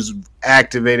just was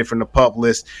activated from the PUP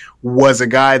list, was a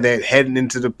guy that heading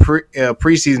into the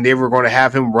preseason they were going to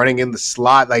have him running in the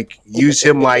slot, like use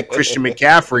him like Christian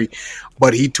McCaffrey,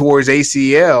 but he tore his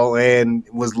ACL and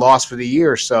was lost for the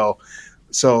year. So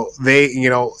they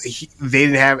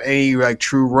didn't have any like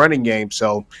true running game.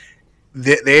 So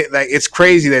they like, it's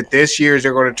crazy that this year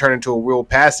they're going to turn into a real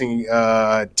passing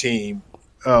team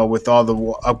with all the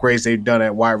upgrades they've done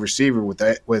at wide receiver with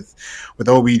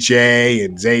OBJ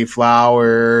and Zay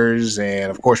Flowers,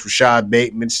 and of course Rashad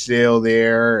Bateman's still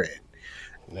there,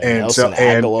 and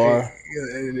Aguilar.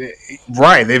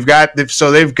 Right, they've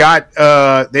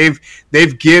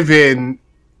given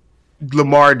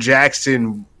Lamar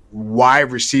Jackson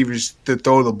wide receivers to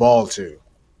throw the ball to.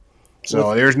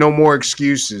 So there's no more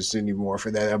excuses anymore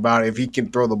for that about if he can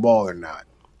throw the ball or not.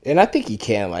 And I think he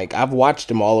can. Like, I've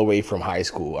watched him all the way from high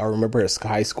school. I remember his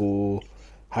high school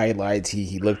highlights.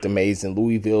 He looked amazing.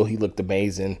 Louisville, he looked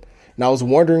amazing. And I was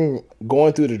wondering,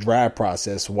 going through the draft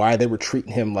process, why they were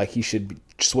treating him like he should be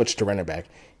switched to running back.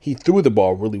 He threw the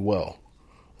ball really well.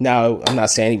 Now, I'm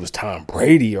not saying he was Tom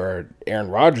Brady or Aaron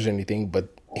Rodgers or anything, but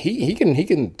he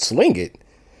can sling it.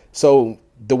 So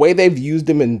the way they've used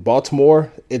him in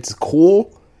Baltimore, it's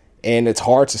cool and it's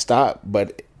hard to stop,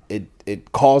 but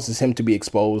it causes him to be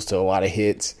exposed to a lot of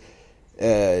hits,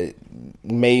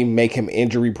 may make him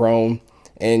injury prone,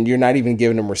 and you're not even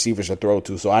giving him receivers to throw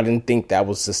to. So I didn't think that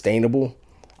was sustainable.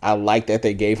 I like that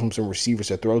they gave him some receivers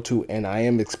to throw to, and I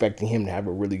am expecting him to have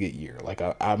a really good year. Like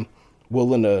I'm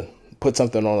willing to put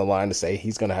something on the line to say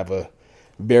he's going to have a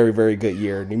very, very good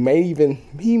year. And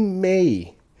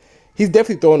he's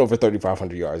definitely throwing over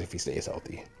 3,500 yards if he stays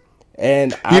healthy.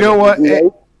 And know what?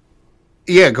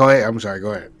 Yeah, go ahead. I'm sorry.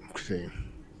 Go ahead.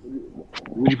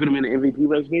 Would you put him in the MVP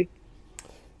race, Gabe?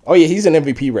 Oh yeah, he's an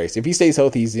MVP race. If he stays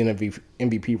healthy, he's in an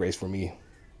MVP race for me.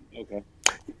 Okay.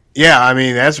 Yeah, I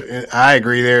mean I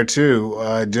agree there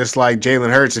too. Just like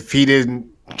Jalen Hurts, if he didn't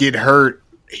get hurt,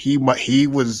 he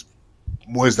was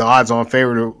the odds-on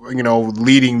favorite,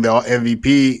 leading the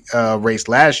MVP race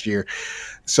last year.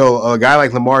 So a guy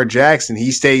like Lamar Jackson,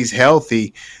 he stays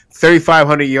healthy,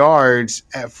 3,500 yards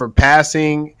for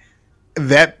passing.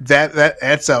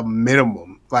 That's a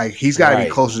minimum. Like he's got to be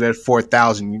closer to that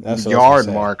 4,000 yard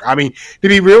mark. I mean, to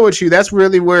be real with you, that's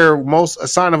really where a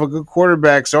sign of a good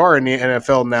quarterbacks are in the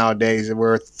NFL nowadays.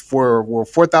 Where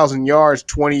 4,000 yards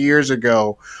 20 years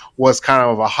ago was kind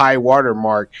of a high water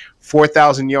mark.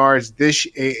 4,000 yards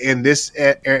in this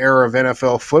era of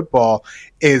NFL football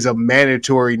is a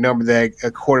mandatory number that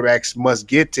quarterbacks must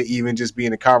get to even just be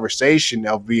in a conversation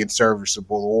of being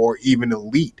serviceable or even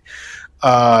elite.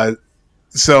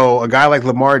 So a guy like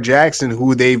Lamar Jackson,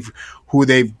 who they've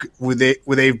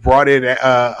brought in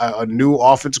a new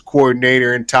offensive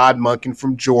coordinator in Todd Monken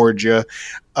from Georgia,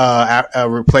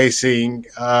 replacing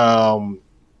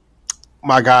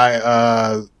my guy,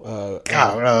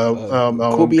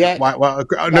 Kubiak?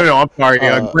 No, I'm sorry,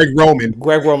 Greg Roman.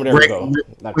 Greg Roman, there we go.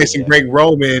 Replacing Greg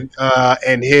Roman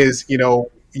and his,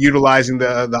 utilizing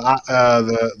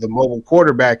the mobile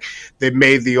quarterback. They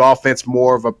made the offense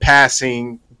more of a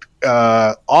passing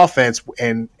offense,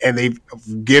 and they've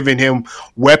given him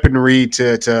weaponry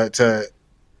to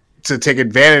take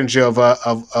advantage of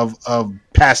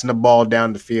passing the ball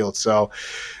down the field. So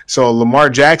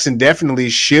Lamar Jackson definitely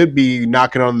should be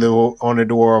knocking on the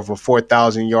door of a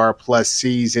 4,000 yard plus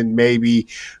season, maybe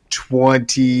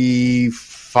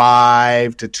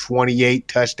 25 to 28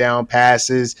 touchdown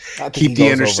passes. Keep the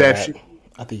interception.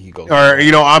 I think he goes. Or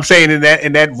I'm saying in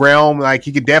that realm, like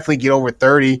he could definitely get over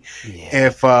 30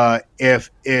 if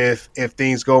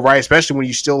things go right, especially when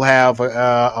you still have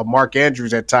a Mark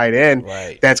Andrews at tight end.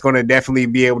 Right. That's going to definitely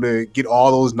be able to get all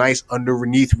those nice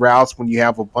underneath routes when you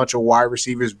have a bunch of wide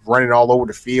receivers running all over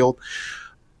the field.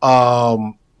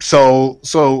 So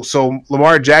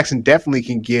Lamar Jackson definitely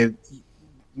can get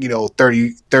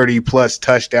 30 plus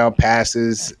touchdown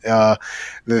passes. The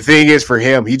thing is for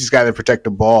him, he just got to protect the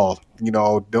ball.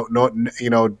 Don't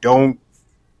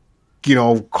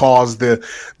cause the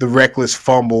reckless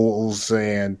fumbles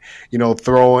and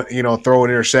throwing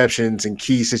interceptions in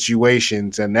key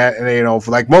situations and that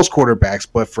like most quarterbacks.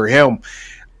 But for him,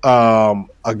 a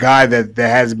guy that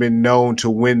has been known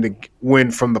to win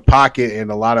from the pocket,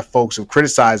 and a lot of folks have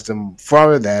criticized him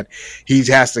for that. He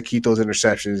has to keep those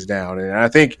interceptions down, and I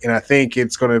think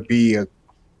it's going to be a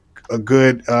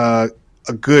good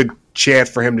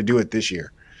chance for him to do it this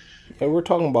year. And we're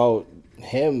talking about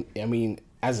him. I mean,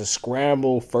 as a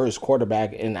scramble first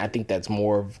quarterback, and I think that's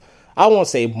I won't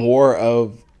say more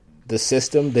of the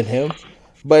system than him.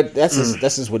 But that's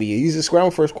just what he is. He's a scramble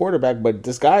first quarterback, but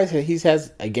this guy, he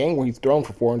has a game where he's thrown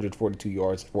for 442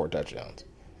 yards and 4 touchdowns.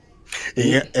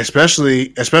 Yeah,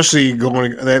 especially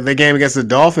going the game against the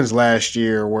Dolphins last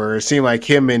year, where it seemed like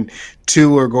him and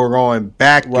Tua are going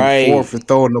back and forth for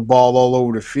throwing the ball all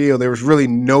over the field. There was really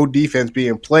no defense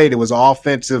being played. It was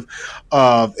offensive.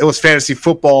 It was fantasy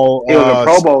football. It was a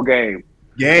Pro Bowl game.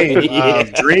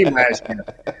 Dream last year.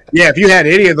 Yeah, if you had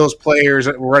any of those players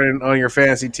running on your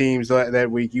fantasy teams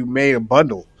that week, you made a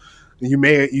bundle.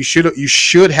 You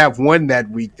should have won that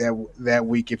week. That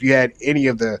week, if you had any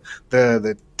of the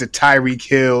Tyreek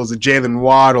Hills, the Jalen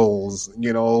Waddles, if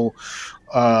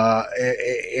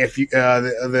you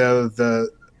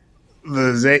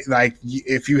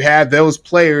if you had those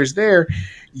players there,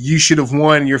 you should have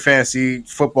won your fantasy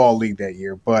football league that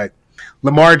year. But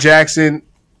Lamar Jackson,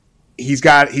 he's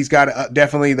got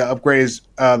definitely the upgrades,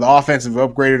 the offensive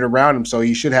upgraded around him, so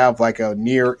he should have like a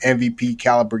near MVP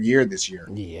caliber year this year.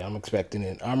 Yeah, I'm expecting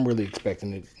it. I'm really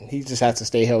expecting it. He just has to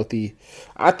stay healthy.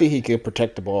 I think he can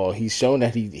protect the ball. He's shown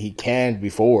that he can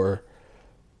before.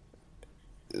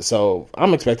 So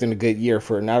I'm expecting a good year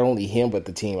for not only him but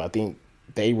the team. I think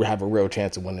they have a real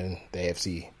chance of winning the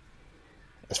AFC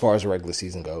as far as the regular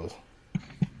season goes.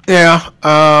 Yeah,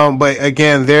 but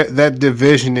again, that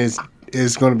division is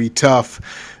is going to be tough.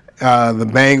 The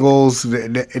Bengals,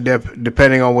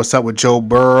 depending on what's up with Joe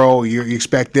Burrow, you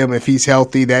expect them, if he's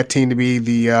healthy, that team to be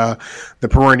the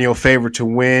perennial favorite to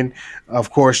win.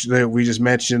 Of course, we just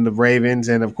mentioned the Ravens,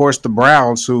 and of course the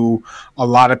Browns, who a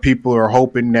lot of people are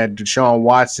hoping that Deshaun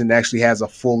Watson actually has a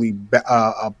full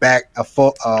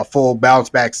bounce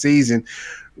back season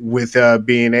with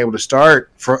being able to start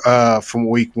from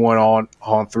week 1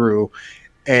 on through.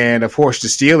 And of course, the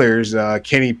Steelers,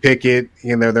 Kenny Pickett,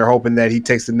 they're hoping that he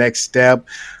takes the next step.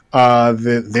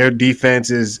 Their defense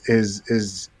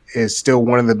is still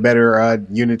one of the better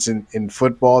units in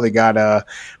football. They got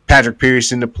Patrick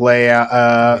Pearson to play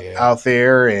out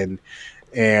there, and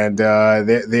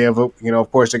they have,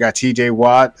 of course, they got T.J.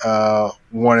 Watt,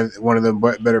 one of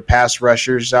the better pass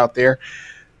rushers out there.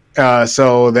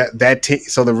 So the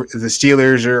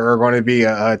Steelers are going to be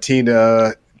a team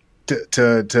to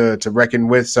reckon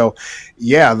with. So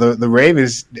yeah, the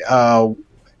Ravens,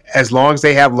 as long as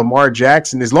they have Lamar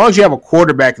Jackson, as long as you have a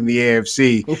quarterback in the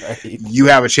AFC, right, you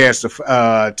have a chance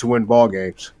to win ball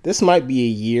games. This might be a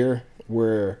year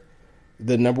where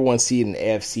the number 1 seed in the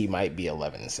AFC might be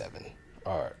 11-7,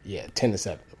 or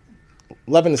 10-7,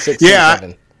 11-6, yeah.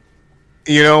 10-7.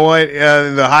 You know what?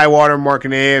 The high water mark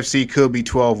in the AFC could be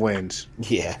 12 wins.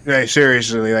 Yeah. Like,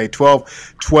 seriously, like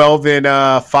 12 and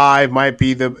 5 might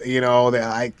be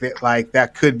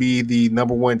that could be the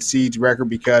number 1 seeds record,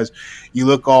 because you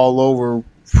look all over,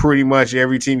 pretty much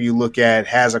every team you look at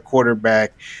has a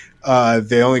quarterback.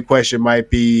 The only question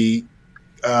might be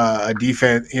a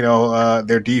defense,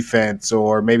 their defense,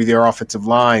 or maybe their offensive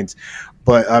lines.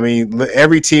 But I mean,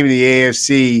 every team in the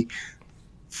AFC,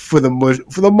 for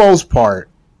the most part,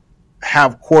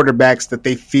 have quarterbacks that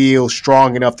they feel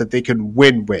strong enough that they can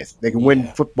win with. They can win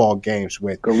football games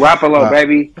with. Garoppolo,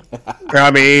 baby. I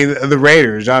mean, the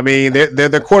Raiders. I mean,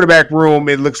 their quarterback room,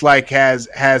 it looks like has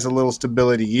a little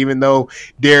stability. Even though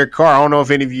Derek Carr, I don't know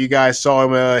if any of you guys saw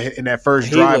him in that first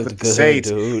drive with the Saints.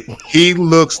 Dude. He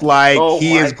looks like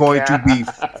he is going to be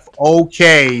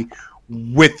okay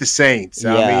with the Saints.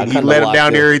 Yeah, I mean, he let him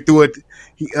down there. He threw it.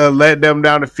 He led them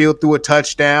down the field through a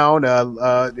touchdown.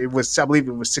 I believe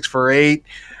it was 6 for 8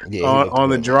 on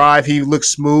the drive. He looked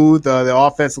smooth. The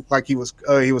offense looked like he was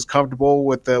comfortable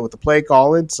with the play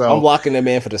calling. So I'm locking them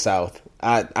in for the South.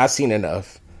 I've seen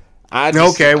enough. I'm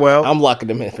locking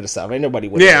them in for the South. Ain't nobody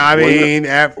winning. Yeah, I mean,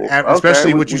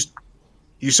 especially what you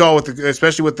saw with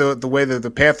especially with the way that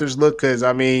the Panthers look, because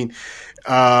I mean.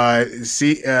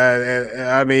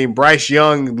 Bryce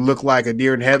Young looked like a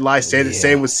deer in headlights.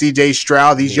 Same with C.J.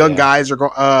 Stroud. These young guys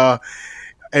are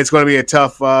it's going to be a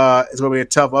tough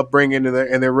upbringing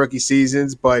in their rookie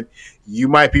seasons. But you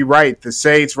might be right. The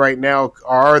Saints right now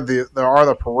are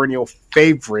the perennial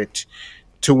favorite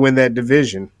to win that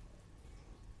division.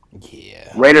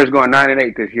 Yeah, Raiders going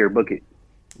 9-8 this year. Book it.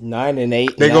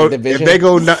 9-8. If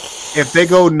they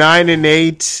go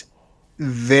 9-8.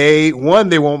 They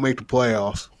won't make the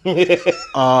playoffs.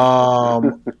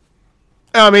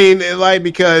 I mean,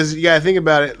 because you gotta think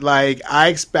about it. Like,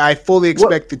 I fully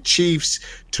expect the Chiefs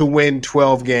to win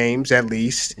 12 games at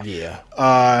least. Yeah.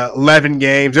 11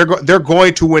 games. They're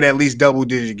going to win at least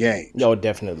double-digit games. No,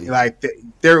 definitely. Like,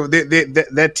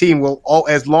 that team will,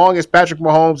 as long as Patrick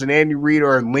Mahomes and Andy Reid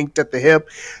are linked at the hip,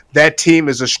 that team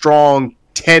is a strong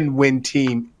 10-win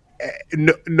team.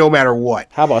 No matter what.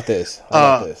 How about this?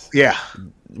 Yeah.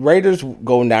 Raiders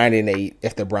go 9-8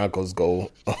 if the Broncos go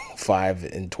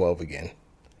 5-12 again.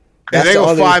 If they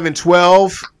go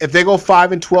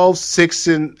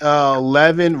 5-12,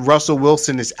 6-11, Russell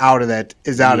Wilson is out of that.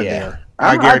 Of there.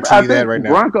 I guarantee you that right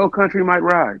now. Bronco country might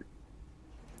ride.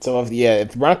 So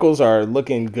if Broncos are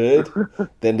looking good,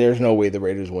 then there's no way the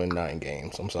Raiders win 9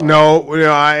 games. I'm sorry. No.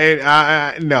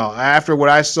 After what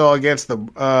I saw against the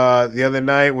other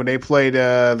night when they played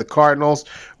the Cardinals,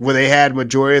 where they had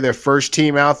majority of their first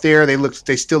team out there,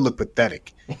 they still look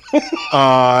pathetic.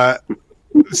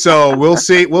 So we'll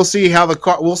see how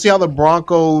the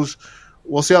Broncos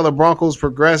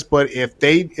progress. But if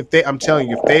they, I'm telling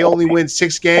you, if they only win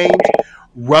 6 games,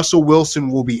 Russell Wilson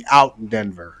will be out in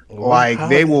Denver.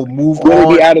 They will move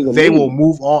on. They will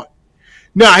move on.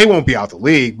 No, he won't be out the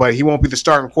league, but he won't be the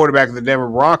starting quarterback of the Denver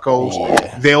Broncos.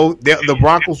 Yeah. The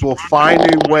Broncos will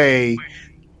find a way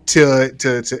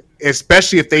to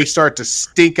especially if they start to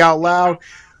stink out loud,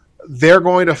 they're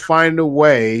going to find a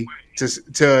way to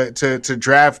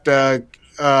draft the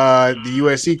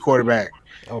USC quarterback.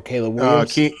 Oh, Caleb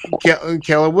Williams.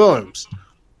 Caleb Williams.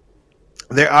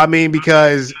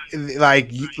 Because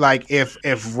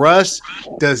if Russ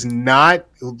does not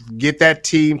get that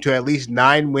team to at least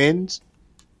 9 wins,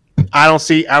 I don't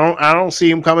see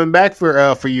him coming back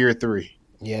for year 3.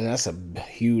 Yeah, and that's a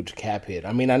huge cap hit.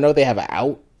 I mean, I know they have an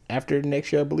out after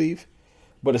next year, I believe,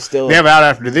 but it's still they have out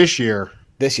after this year.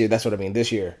 This year, that's what I mean.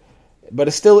 This year, but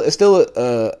it's still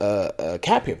a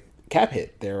cap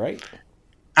hit there, right?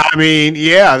 I mean,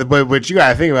 yeah, but you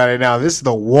gotta think about it now. This is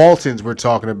the Waltons we're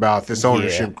talking about. This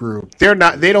ownership group, they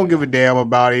don't give a damn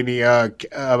about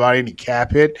any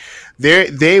cap hit.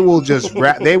 They will just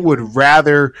they would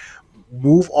rather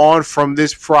move on from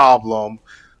this problem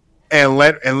and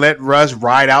let Russ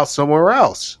ride out somewhere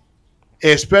else.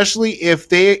 Especially if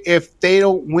they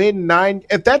don't win 9,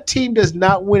 if that team does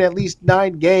not win at least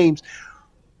 9 games,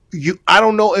 I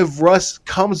don't know if Russ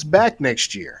comes back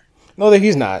next year. No,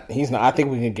 he's not. He's not. I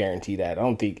think we can guarantee that. I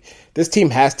don't think this team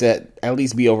has to at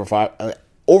least be over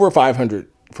 500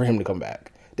 for him to come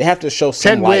back. They have to show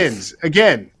some 10 life. wins.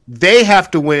 Again, they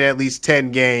have to win at least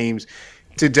 10 games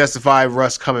to justify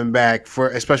Russ coming back,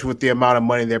 especially with the amount of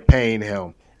money they're paying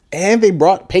him. And they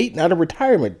brought Peyton out of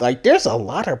retirement. Like, there's a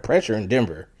lot of pressure in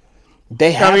Denver.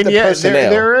 They have the personnel.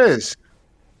 There is.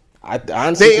 I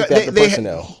honestly think they have the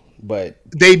personnel. But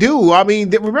they do. I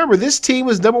mean, remember, this team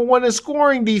was number 1 in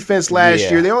scoring defense last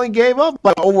year. They only gave up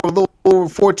like a little over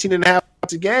 14.5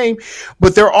 points a game,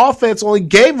 but their offense only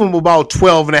gave them about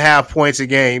 12.5 points a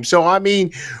game. So, I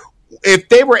mean, if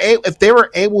they were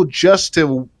able just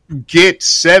to get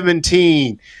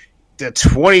 17 to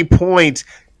 20 points,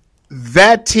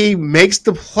 that team makes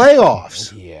the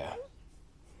playoffs. Yeah.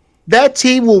 That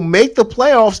team will make the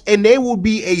playoffs, and they will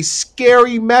be a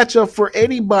scary matchup for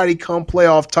anybody come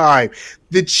playoff time.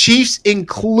 The Chiefs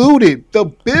included, the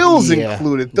Bills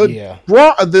included, the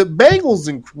Bengals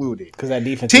included. Because that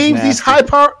defense teams, is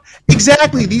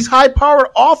these high-powered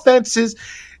offenses.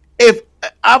 If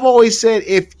I've always said,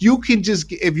 if you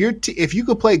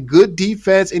could play good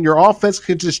defense and your offense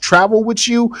can just travel with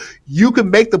you, you can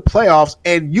make the playoffs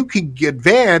and you can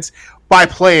advance by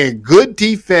playing good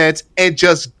defense and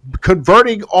just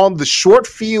converting on the short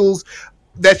fields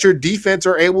that your defense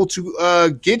are able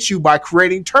to get you by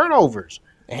creating turnovers.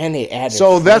 And they added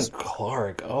Frank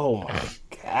Clark. Oh my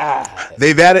God.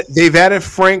 They've added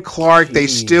Frank Clark. They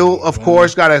still, of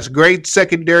course, got a great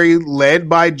secondary led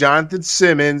by Jonathan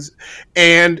Simmons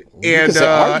and Patrick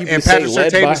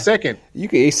Surtain II. You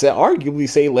could arguably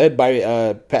say led by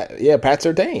Pat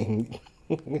Surtain.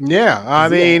 Yeah, I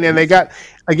mean, and they got,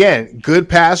 again, good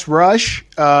pass rush.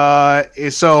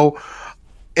 So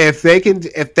if they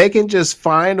can just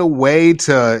find a way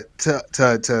to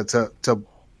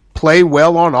play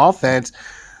well on offense,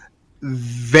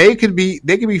 they could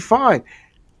be fine.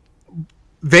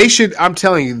 They should. I'm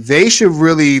telling you, they should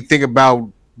really think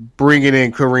about bringing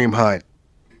in Kareem Hunt.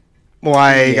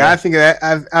 I think that.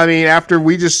 I mean, after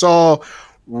we just saw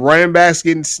running backs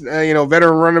getting,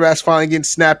 veteran running backs finally getting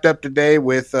snapped up today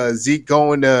with Zeke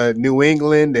going to New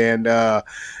England and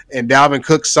Dalvin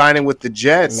Cook signing with the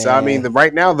Jets. Man. I mean,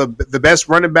 right now the best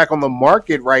running back on the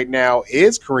market right now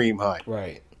is Kareem Hunt.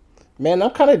 Right, man. I'm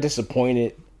kind of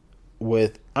disappointed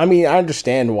with. I mean, I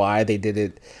understand why they did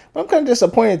it, but I'm kind of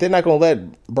disappointed they're not going to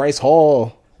let Bryce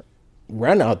Hall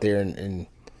run out there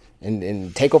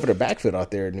and take over the backfield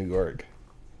out there in New York.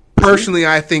 Personally,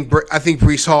 I think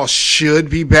Breece Hall should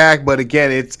be back, but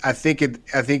again, I think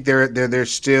they're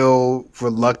still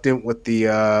reluctant with the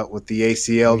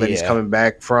ACL that he's coming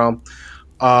back from,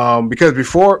 because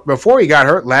before he got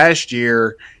hurt last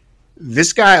year,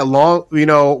 this guy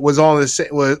was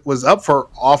up for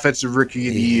offensive rookie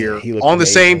of the year on the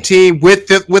same team with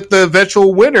the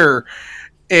eventual winner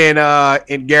in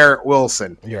Garrett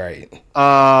Wilson. You're right.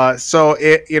 So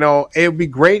it would be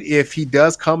great if he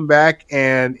does come back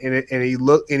and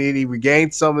he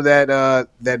regains some of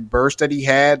that burst that he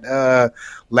had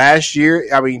last year.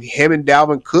 I mean, him and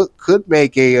Dalvin Cook could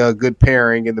make a good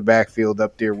pairing in the backfield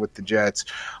up there with the Jets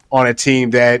on a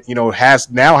team that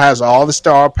has all the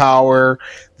star power.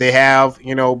 They have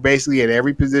basically at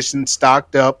every position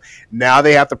stocked up. Now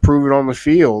they have to prove it on the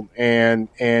field. And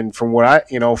from what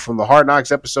from the Hard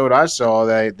Knocks episode I saw,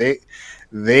 that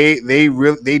they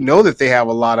really know that they have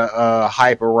a lot of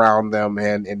hype around them,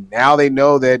 and now they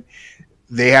know that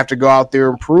they have to go out there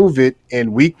and prove it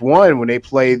in week 1 when they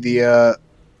play the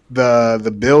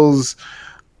Bills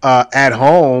at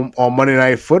home on Monday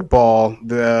Night Football.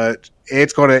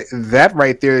 That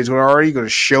right there is already going to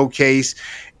showcase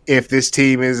if this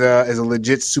team is a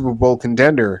legit Super Bowl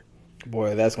contender.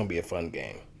 Boy, that's going to be a fun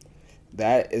game.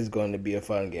 That is going to be a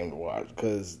fun game to watch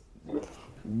because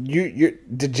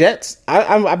the Jets.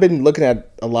 I've been looking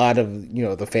at a lot of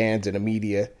the fans and the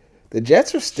media. The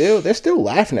Jets are still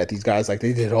laughing at these guys like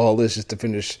they did all this just to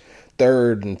finish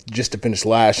third and just to finish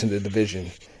last in the division.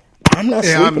 I'm not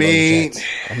sleeping on the Jets.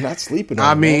 I'm not sleeping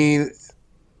on them.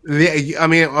 I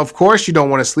mean, of course, you don't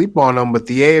want to sleep on them, but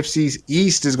the AFC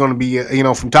East is going to be,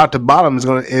 from top to bottom,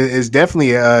 is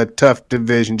definitely a tough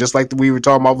division, just like we were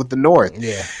talking about with the North.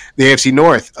 Yeah, the AFC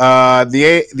North,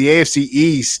 the AFC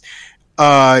East.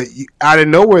 Out of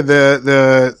nowhere,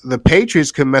 the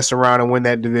Patriots can mess around and win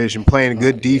that division, playing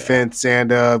good defense and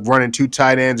running 2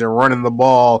 tight ends and running the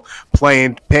ball,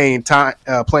 playing time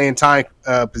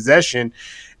possession,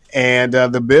 and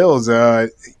the Bills,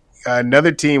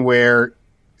 another team where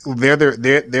they're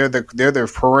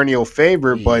the perennial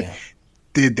favorite, but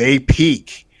did they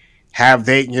peak? Have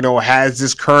they, has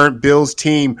this current Bills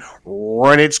team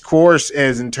run its course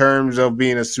as in terms of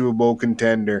being a Super Bowl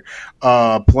contender?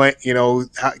 Can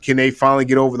they finally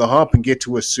get over the hump and get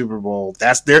to a Super Bowl?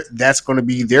 That's going to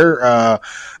be their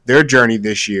journey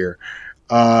this year.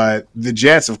 The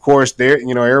Jets, of course,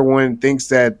 everyone thinks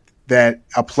that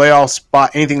a playoff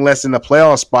spot, anything less than a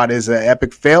playoff spot, is an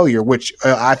epic failure, which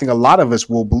I think a lot of us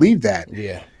will believe that.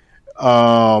 Yeah.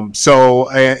 So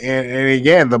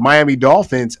again, the Miami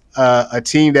Dolphins, a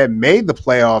team that made the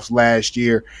playoffs last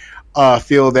year,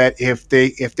 feel that if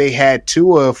they had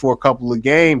Tua for a couple of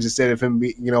games instead of him,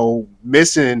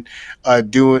 missing,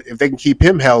 if they can keep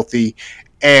him healthy,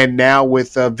 and now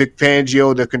with Vic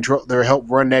Fangio to help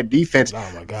run that defense,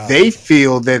 they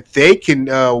feel that they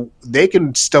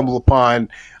can stumble upon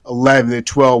 11 to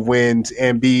 12 wins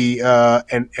and be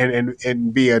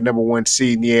and be a number 1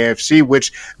 seed in the AFC,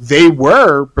 which they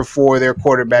were before their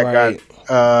quarterback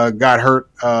got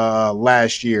hurt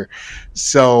last year.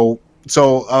 So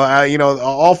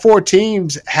all 4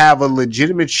 teams have a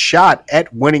legitimate shot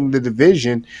at winning the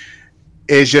division.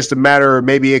 It's just a matter of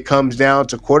maybe it comes down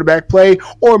to quarterback play,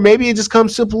 or maybe it just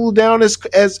comes simple down as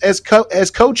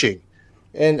coaching.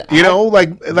 And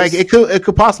it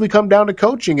could possibly come down to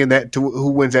coaching in that to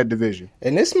who wins that division.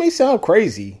 And this may sound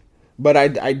crazy, but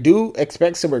I do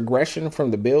expect some regression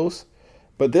from the Bills.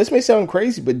 But this may sound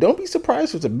crazy, but don't be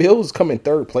surprised if the Bills come in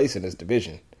 3rd place in this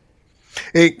division.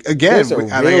 There's a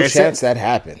real chance that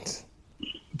happens.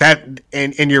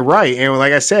 And you're right. And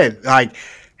like I said,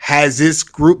 has this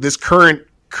group, this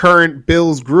current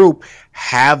Bills group,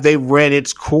 have they run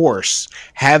its course?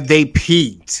 Have they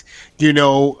peaked? They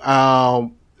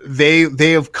have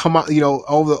come out,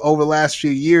 over the last few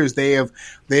years, they have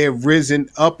risen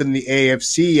up in the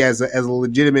AFC as a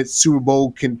legitimate Super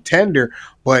Bowl contender.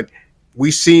 But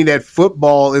we've seen that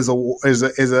football is a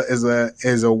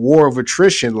war of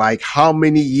attrition. Like, how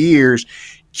many years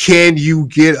can you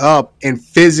get up and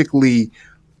physically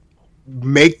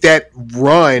make that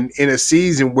run in a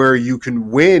season where you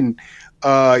can win?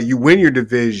 You win your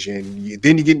division,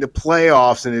 then you get into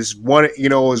playoffs, and it's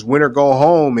win or go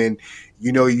home, and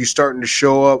you're starting to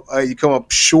show up. You come up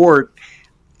short,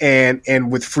 and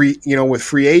with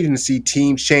free agency,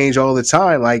 teams change all the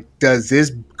time. Like, does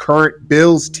this current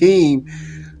Bills team,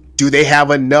 do they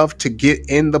have enough to get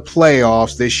in the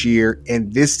playoffs this year,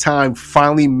 and this time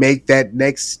finally make that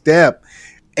next step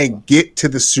and get to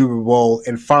the Super Bowl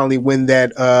and finally win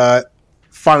that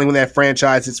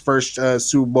franchise its first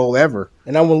Super Bowl ever?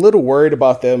 And I'm a little worried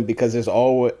about them because there's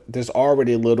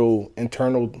already a little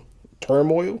internal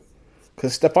turmoil.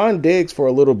 Because Stephon Diggs for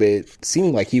a little bit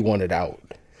seemed like he wanted out.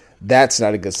 That's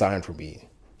not a good sign for me.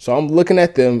 So I'm looking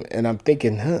at them and I'm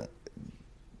thinking,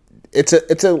 it's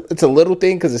a little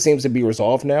thing because it seems to be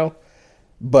resolved now.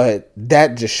 But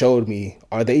that just showed me,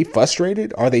 are they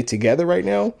frustrated? Are they together right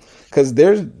now? Because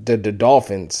there's the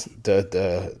Dolphins,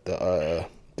 the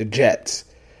Jets,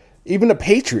 even the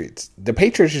Patriots. The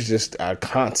Patriots is just a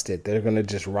constant. They're gonna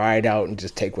just ride out and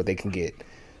just take what they can get.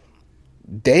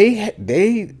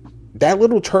 That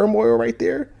little turmoil right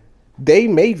there, they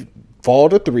may fall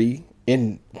to 3,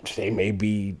 and they may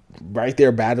be right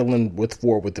there battling with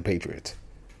 4 with the Patriots.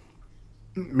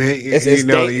 They're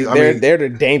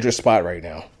the dangerous spot right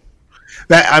now.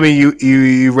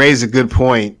 You raise a good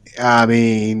point. I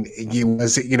mean,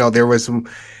 there was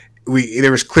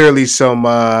clearly some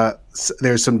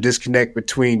disconnect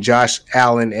between Josh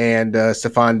Allen and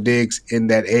Stephon Diggs in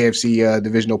that AFC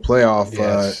divisional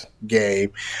playoff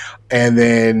game, and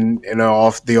then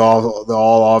off the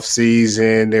off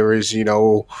season there was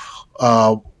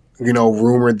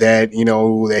rumored that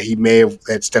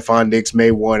that Stephon Diggs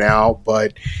may want out,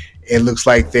 but it looks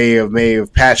like they may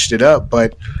have patched it up.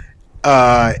 But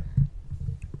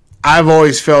I've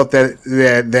always felt that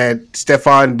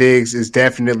Stephon Diggs is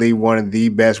definitely one of the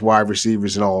best wide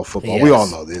receivers in all of football. Yes. We all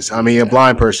know this. I mean, a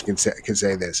blind person can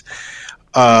say this.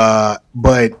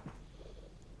 But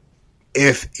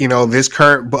if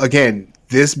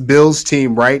this Bills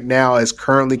team right now is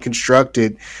currently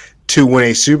constructed to win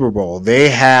a Super Bowl. They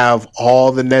have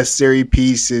all the necessary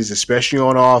pieces, especially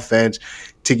on offense,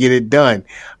 it done.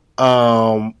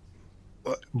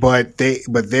 But they're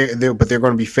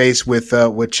going to be faced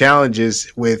with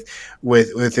challenges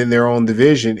within their own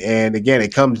division. And again,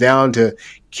 it comes down to,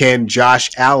 can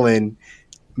Josh Allen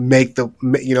lead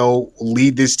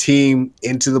this team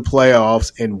into the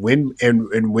playoffs and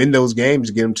win those games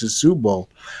to get them to the Super Bowl.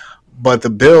 But the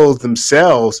Bills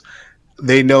themselves,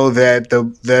 they know that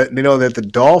the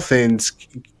Dolphins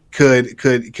could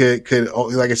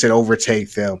like I said,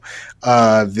 overtake them.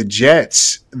 The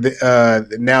Jets,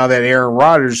 now that Aaron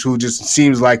Rodgers, who just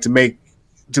seems like to make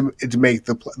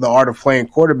the art of playing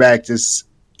quarterback just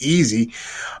easy.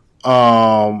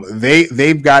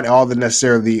 They've got all the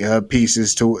necessary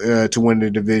pieces to win the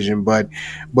division, but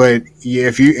yeah,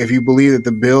 if you believe that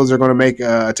the Bills are going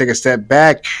to take a step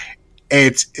back,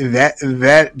 it's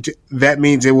that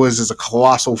means it was just a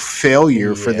colossal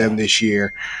failure for them this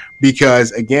year,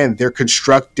 because again, they're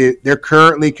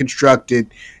currently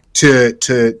constructed to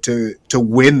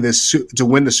win the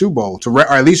Super Bowl, or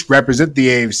at least represent the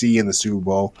AFC in the Super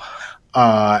Bowl.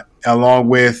 Along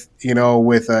with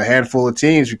a handful of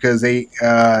teams, because they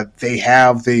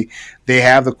have the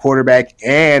quarterback,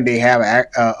 and they have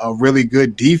a really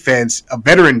good defense, a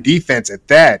veteran defense at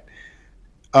that.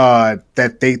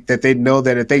 That they know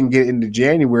that if they can get into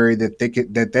January,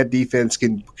 that defense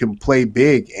can play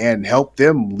big and help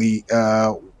them lead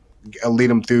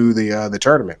them through the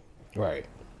tournament. Right.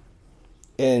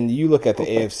 And you look at the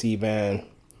AFC, man.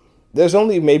 There's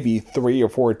only maybe 3 or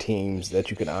 4 teams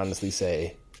that you can honestly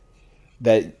say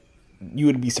that you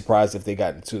would be surprised if they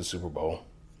got into the Super Bowl,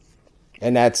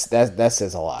 and that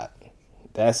says a lot.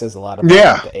 That says a lot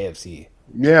about the AFC.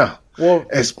 Yeah, well,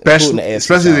 especially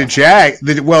the Jags.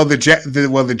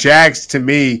 The Jags, to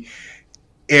me,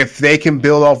 if they can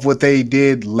build off what they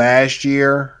did last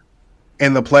year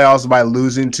in the playoffs by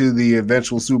losing to the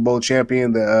eventual Super Bowl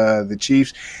champion, the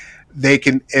Chiefs,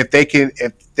 if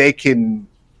they can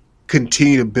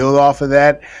continue to build off of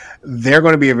that, they're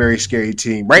going to be a very scary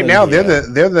team. Right now, they're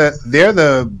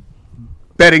the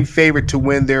betting favorite to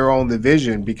win their own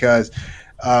division, because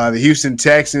the Houston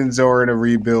Texans are in a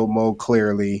rebuild mode.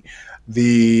 Clearly,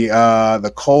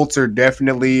 the Colts are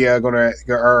definitely on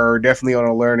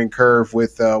a learning curve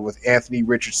with Anthony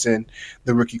Richardson,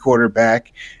 the rookie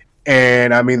quarterback.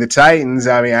 And I mean the Titans.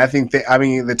 I think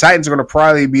the Titans are going to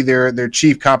probably be their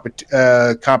chief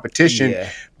competition,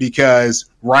 because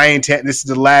this is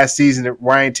the last season that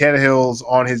Ryan Tannehill's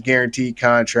on his guaranteed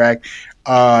contract.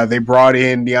 They brought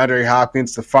in DeAndre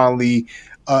Hopkins to finally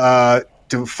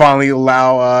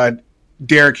allow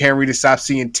Derrick Henry to stop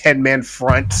seeing 10-man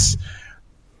fronts.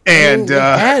 And they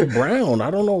had Brown.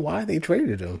 I don't know why they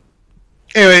traded him.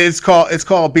 Anyway, it's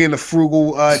called being the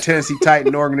frugal Tennessee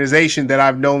Titan organization that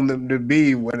I've known them to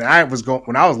be when I was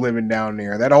living down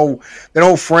there. That whole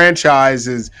franchise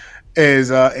is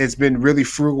it's been really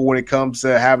frugal when it comes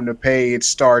to having to pay its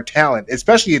star talent,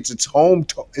 especially its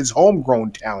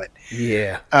homegrown talent.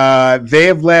 Yeah, they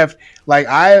have left. Like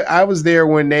I was there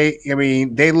when they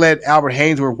let Albert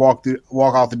Haynesworth walk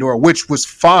out the door, which was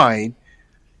fine.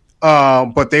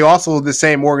 But they also the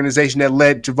same organization that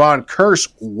let Javon Curse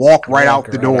walk right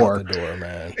out the door.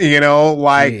 Man.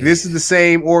 This is the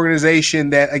same organization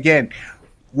that again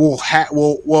will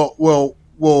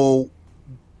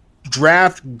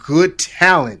draft good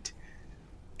talent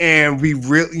and be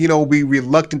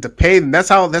reluctant to pay them.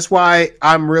 That's why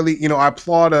I'm really I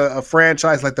applaud a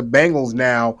franchise like the Bengals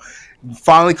now.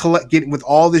 Finally getting with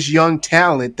all this young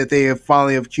talent that they have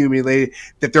finally accumulated,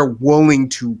 that they're willing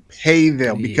to pay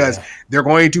them, because they're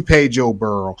going to pay Joe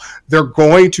Burrow, they're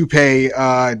going to pay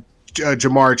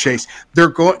Jamar Chase, they're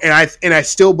going, and I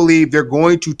still believe they're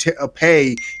going to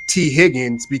pay T.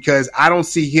 Higgins, because I don't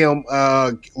see him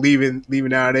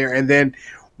leaving out of there. And then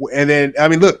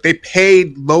look, they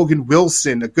paid Logan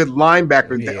Wilson, a good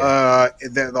linebacker,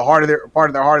 the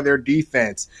heart of their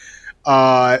defense.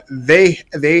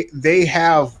 They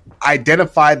have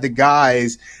identified the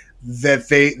guys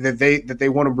that they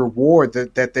want to reward,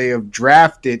 that they have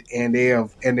drafted and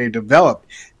they developed.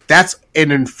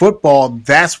 And in football,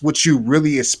 that's what you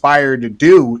really aspire to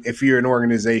do if you're an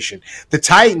organization. The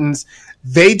Titans,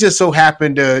 they just so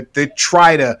happen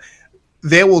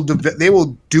they will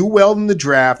do well in the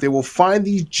draft. They will find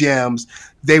these gems.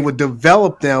 They will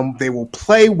develop them. They will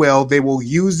play well. They will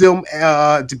use them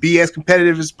to be as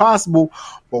competitive as possible.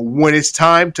 But when it's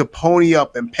time to pony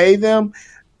up and pay them,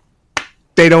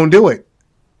 they don't do it.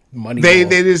 They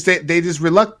be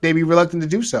reluctant to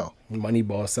do so.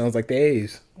 Moneyball sounds like the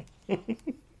A's.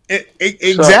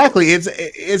 Exactly.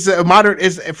 It's a modern.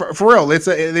 It's for real.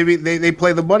 They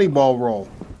play the Moneyball role.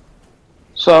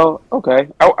 So okay,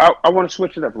 I want to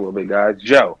switch it up a little bit, guys.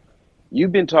 Joe,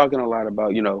 You've been talking a lot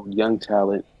about, young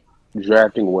talent,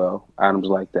 drafting well, items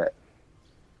like that.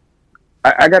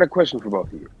 I got a question for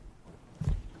both of you.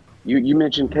 You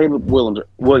mentioned Caleb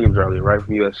Williams earlier, right,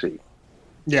 from USC.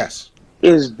 Yes.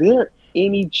 Is there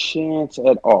any chance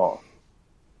at all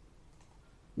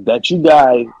that you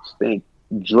guys think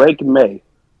Drake May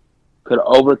could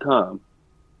overcome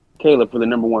Caleb for the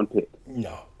number 1 pick?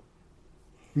 No.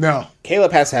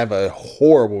 Caleb has to have a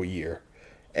horrible year,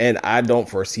 and I don't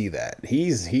foresee that.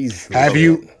 He's.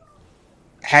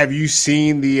 Have you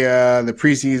seen the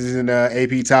preseason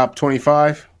AP Top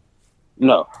 25?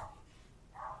 No.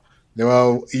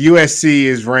 Well, USC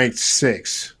is ranked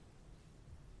 6.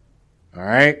 All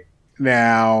right.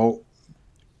 Now,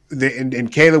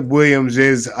 and Caleb Williams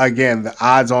is, again, the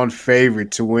odds-on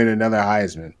favorite to win another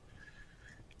Heisman.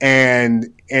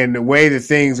 And the way the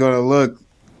thing's going to look,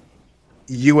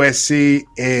 USC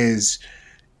is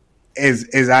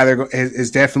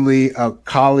definitely a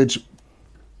college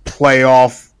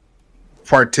playoff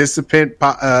participant,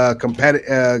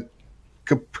 competitive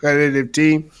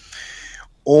team,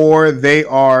 or they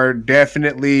are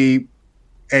definitely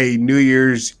a New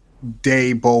Year's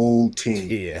Day bowl team.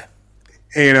 Yeah.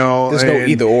 There's no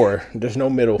either or. There's no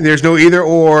middle. There's no either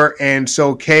or. And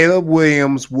so Caleb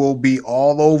Williams will be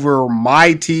all over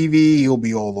my TV. He'll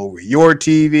be all over your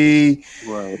TV.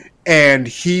 Right. And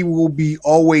he will be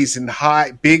always in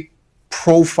big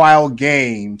profile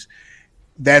games.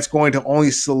 That's going to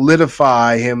only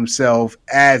solidify himself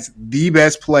as the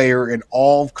best player in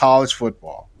all of college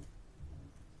football.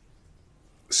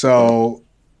 So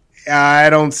I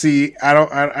don't see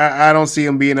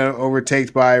him being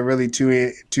overtaken by really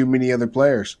too many other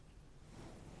players.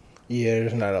 Yeah,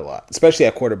 there's not a lot, especially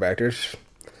at quarterback. Drake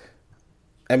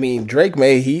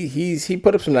May, he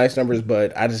put up some nice numbers,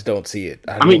 but I just don't see it.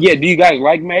 Do you guys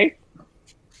like May?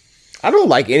 I don't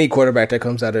like any quarterback that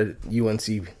comes out of UNC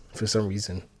for some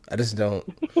reason. I just don't.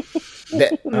 I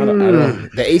don't.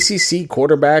 The ACC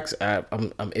quarterbacks,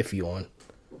 I'm iffy on.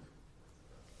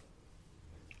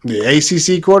 The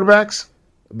ACC quarterbacks,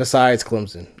 besides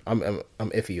Clemson, I'm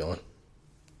iffy on.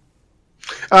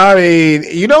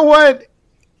 You know what?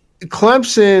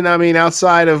 Clemson,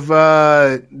 outside of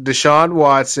Deshaun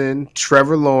Watson,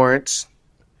 Trevor Lawrence,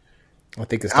 I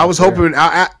think it's. I was hoping,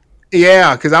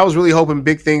 because I was really hoping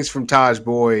big things from Taj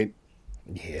Boyd.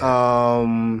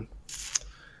 Yeah.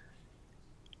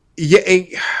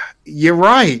 You're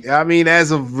right.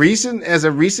 As of recent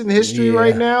history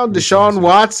right now, Deshaun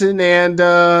Watson and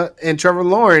Trevor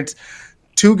Lawrence,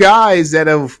 two guys that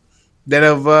have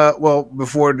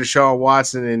before Deshaun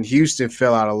Watson and Houston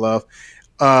fell out of love,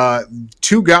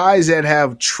 two guys that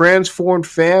have transformed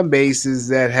fan bases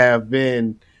that have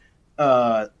been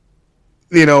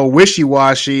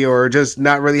wishy-washy or just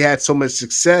not really had so much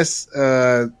success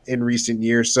in recent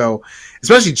years. So,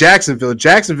 especially Jacksonville.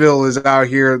 Jacksonville is out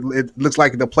here. It looks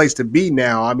like the place to be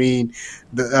now. The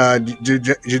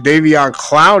Jadeveon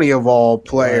Clowney of all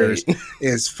players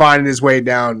is finding his way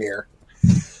down there.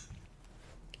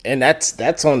 And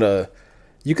that's on the.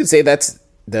 You could say that's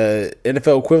the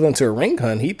NFL equivalent to a ring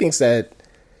hunt. He thinks that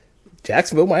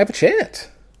Jacksonville might have a chance.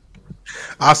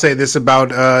 I'll say this about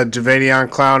Jadeveon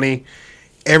Clowney.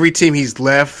 Every team he's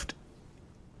left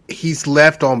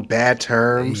on bad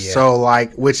terms. Yeah. So,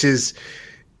 which is,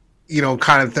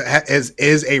 kind of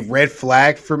is a red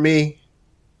flag for me.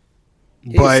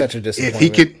 But such a disappointment. If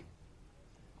he could,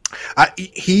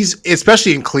 he's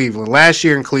especially in Cleveland. Last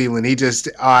year in Cleveland, he just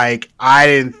I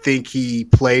didn't think he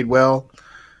played well.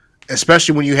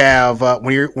 Especially when you have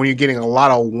when you're getting a lot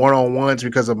of 1-on-1s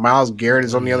because of Myles Garrett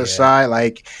is on the other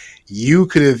side. You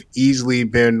could have easily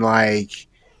been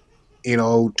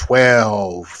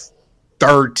 12,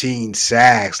 13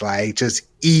 sacks, just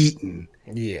eating.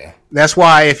 Yeah. That's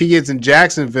why if he gets in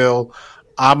Jacksonville,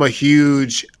 I'm a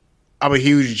huge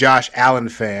Josh Allen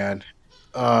fan.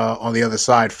 On the other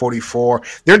side, 44.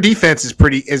 Their defense is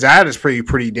pretty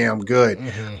damn good.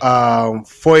 Mm-hmm.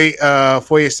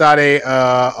 Foyesade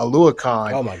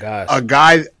Aluakan. Oh my gosh.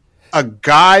 A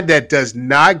guy that does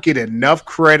not get enough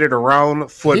credit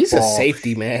around football. He's a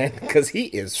safety, man, because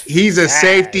he's fast. A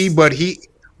safety, but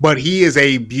he is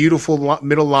a beautiful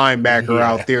middle linebacker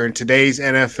out there in today's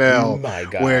NFL. My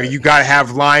God. Where you got to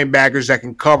have linebackers that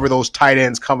can cover those tight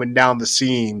ends coming down the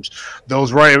seams,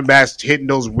 those running backs hitting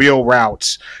those wheel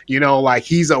routes.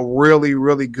 He's a really,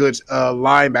 really good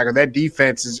linebacker. That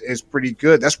defense is pretty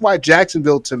good. That's why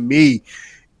Jacksonville, to me,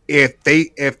 if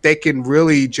they can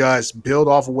really just build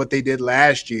off of what they did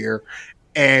last year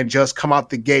and just come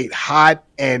out the gate hot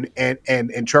and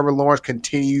Trevor Lawrence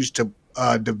continues to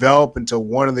develop into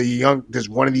one of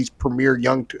these premier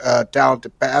young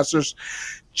talented passers,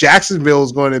 Jacksonville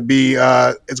is going to be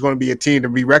a team to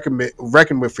be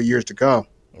reckoned with for years to come.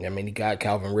 I mean, he got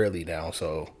Calvin Ridley now,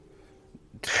 so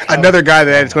another guy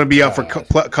that is going to be up for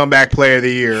comeback player of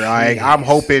the year. I'm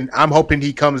hoping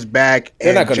he comes back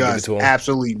and just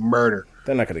absolutely murder.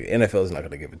 They're not going to. NFL is not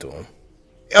going to give it to him.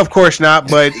 Of course not,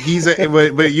 but he's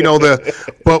but you know the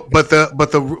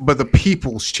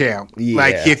people's champ. Yeah.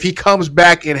 Like if he comes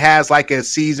back and has like a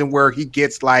season where he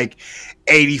gets like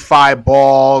 85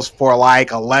 balls for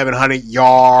like 1,100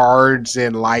 yards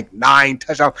and like 9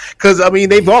 touchdowns, because I mean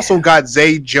they've also got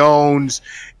Zay Jones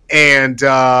and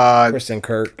Christian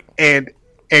Kirk and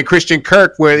Christian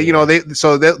Kirk, where you know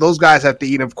those guys have to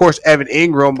eat. Of course, Evan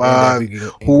Ingram,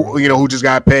 who just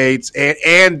got paid,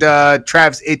 and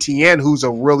Travis Etienne, who's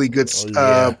a really good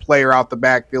player out the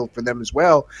backfield for them as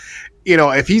well. You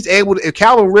know, if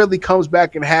Calvin Ridley comes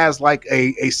back and has like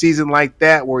a season like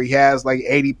that where he has like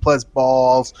 80 plus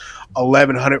balls,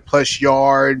 1,100 plus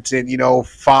yards, and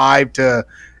 5 to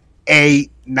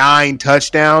 8, 9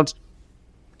 touchdowns.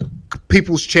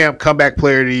 People's champ, comeback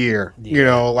player of the year.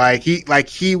 Yeah.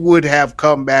 He would have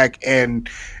come back and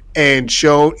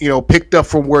showed, picked up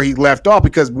from where he left off,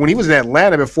 because when he was in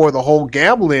Atlanta before the whole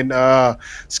gambling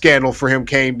scandal for him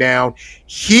came down,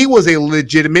 he was a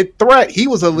legitimate threat. He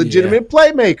was a legitimate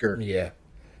playmaker. Yeah.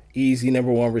 Easy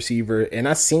number 1 receiver. And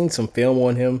I seen some film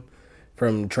on him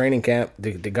from training camp.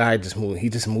 The guy he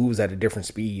just moves at a different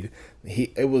speed.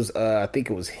 I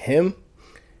think it was him.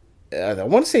 I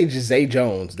want to say Zay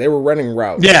Jones. They were running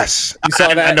routes. Yes, you saw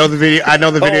that? I know the video. I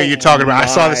know the video you're talking about. I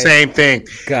saw the same thing.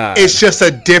 God, it's just a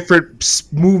different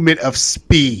movement of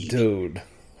speed, dude.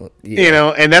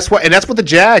 Yeah. And that's what the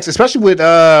Jags, especially with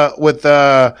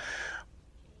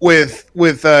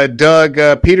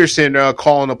Doug Peterson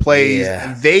calling the plays,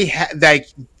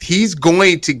 he's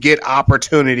going to get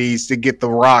opportunities to get the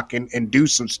rock and do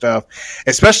some stuff.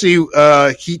 Especially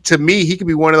he could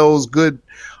be one of those good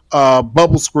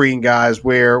bubble screen guys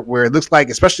where it looks like,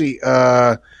 especially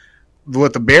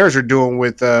what the Bears are doing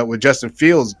with Justin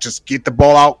Fields, just get the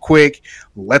ball out quick,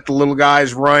 let the little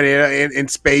guys run in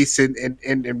space and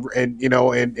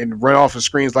run off of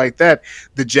screens like that.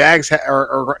 The Jags have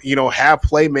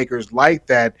playmakers like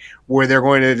that where they're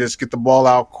going to just get the ball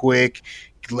out quick,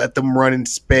 let them run in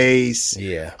space.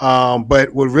 Yeah.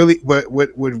 But what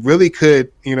really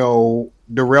could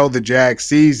derail the Jags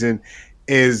season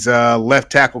is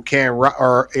left tackle Cam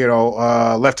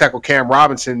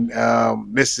Robinson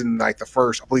missing like the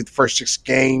first 6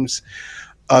 games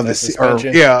of the season.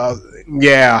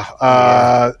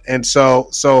 And so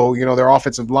their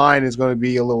offensive line is going to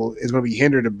be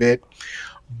hindered a bit,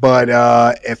 but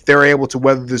if they're able to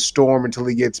weather the storm until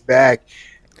he gets back,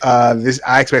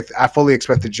 I fully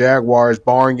expect the Jaguars,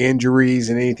 barring injuries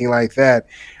and anything like that,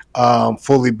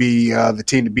 fully be the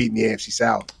team to beat in the AFC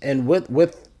South. And with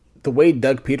the way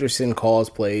Doug Peterson calls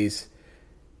plays,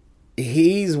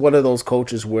 he's one of those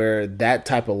coaches where that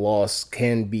type of loss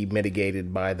can be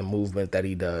mitigated by the movement that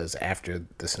he does after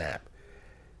the snap.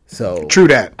 So true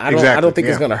that. I don't think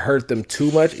it's going to hurt them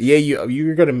too much. Yeah,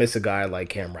 you're going to miss a guy like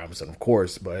Cam Robinson, of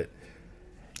course, but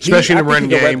especially in the run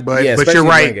game. But you're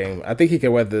right. I think he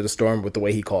can weather the storm with the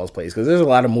way he calls plays, because there's a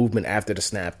lot of movement after the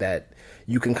snap that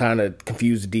you can kind of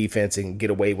confuse the defense and get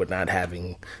away with not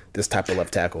having this type of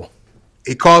left tackle.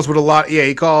 He calls with a lot. Yeah,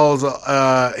 he calls.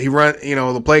 He run.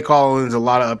 The play calling is a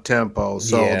lot of up tempo.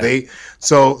 So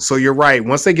So you're right.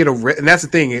 Once they get and that's the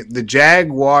thing. The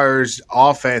Jaguars'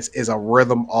 offense is a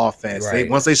rhythm offense. Right.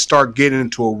 Once they start getting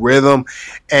into a rhythm,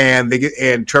 and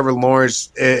Trevor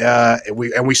Lawrence,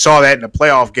 we saw that in the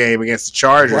playoff game against the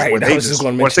Chargers. Right. Where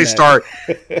once they start,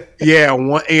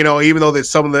 even though that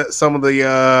some of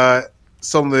the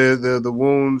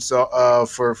wounds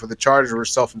for the Chargers were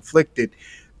self-inflicted.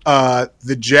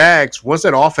 The Jags, once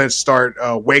that offense start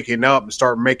waking up and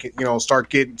start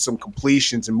getting some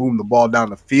completions and moving the ball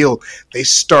down the field, they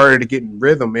started to get in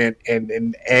rhythm and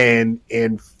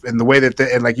the way that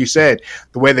and like you said,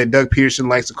 the way that Doug Peterson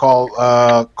likes to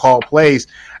call plays,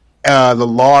 the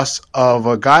loss of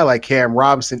a guy like Cam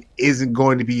Robinson isn't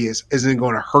going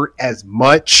to hurt as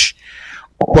much,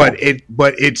 but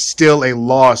it's still a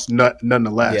loss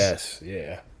nonetheless. Yes,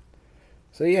 yeah.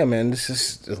 So yeah, man, this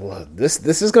is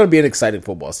going to be an exciting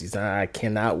football season. I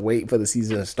cannot wait for the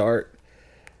season to start,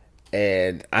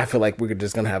 and I feel like we're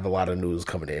just going to have a lot of news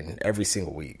coming in every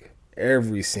single week.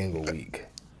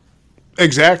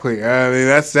 Exactly. I mean,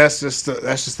 that's just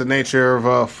the nature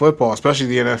of football, especially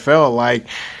the NFL. Like,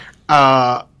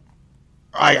 I'm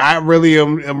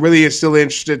really still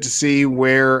interested to see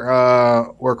where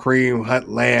Kareem Hunt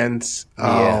lands.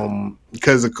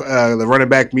 Because the running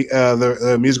back,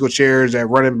 the musical chairs at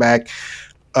running back,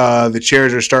 the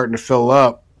chairs are starting to fill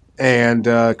up. and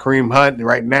Kareem Hunt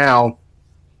right now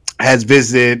has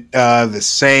visited the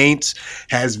Saints,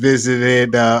 has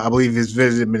visited, I believe he's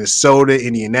visited Minnesota,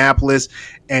 Indianapolis,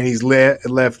 and he's left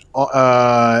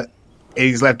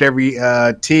every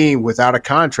team without a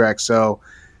contract. So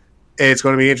it's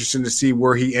going to be interesting to see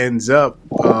where he ends up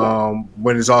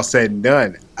when it's all said and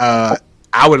done. I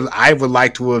would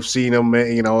like to have seen him,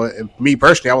 me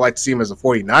personally, I would like to see him as a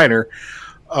 49er.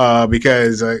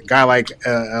 Because a guy like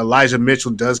Elijah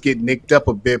Mitchell does get nicked up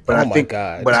a bit, but I do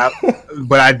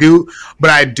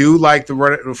like the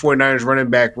 49ers running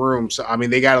back room. So I mean,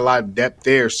 they got a lot of depth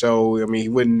there. So I mean, he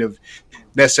wouldn't have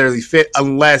necessarily fit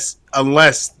unless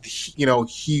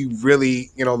he really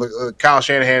Kyle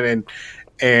Shanahan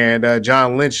and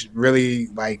John Lynch really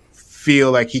like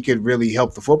feel like he could really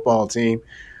help the football team.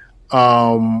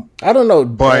 I don't know,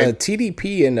 but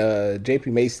TDP and JP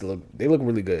Mason look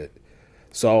really good.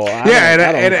 So I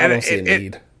don't see a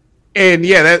need. And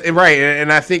right.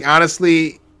 And I think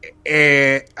honestly,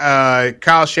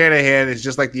 Kyle Shanahan is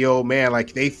just like the old man.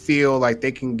 Like they feel like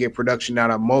they can get production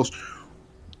out of most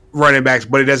running backs,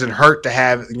 but it doesn't hurt to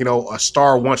have a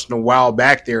star once in a while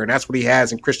back there, and that's what he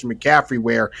has in Christian McCaffrey,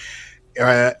 where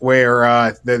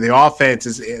the offense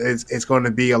is going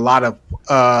to be a lot of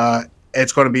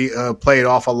it's going to be played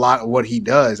off a lot of what he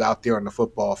does out there on the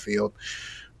football field.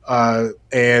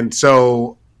 And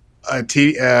so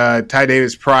Ty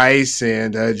Davis Price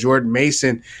and Jordan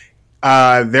Mason,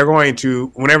 they're going to,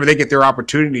 whenever they get their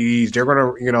opportunities, they're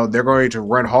going to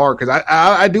run hard, because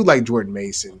I do like Jordan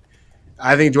Mason.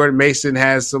 I think Jordan Mason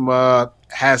has some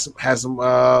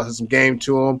game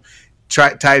to him.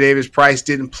 Ty Davis Price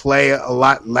didn't play a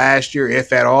lot last year,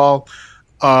 if at all.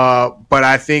 But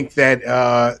I think that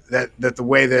the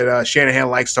way that Shanahan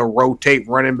likes to rotate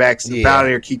running backs about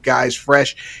here, keep guys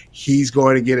fresh, he's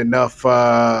going to get enough. He's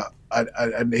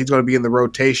going to be in the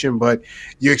rotation. But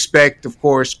you expect, of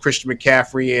course, Christian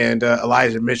McCaffrey and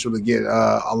Elijah Mitchell to get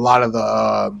a lot of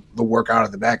the work out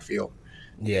of the backfield.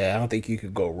 Yeah, I don't think you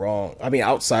could go wrong. I mean,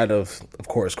 outside of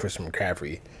course, Christian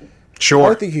McCaffrey. Sure. I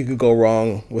don't think you could go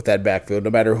wrong with that backfield,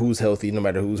 no matter who's healthy, no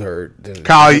matter who's hurt.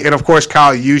 Kyle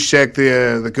Juszczyk,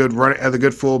 the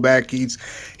good fullback. He's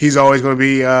always going to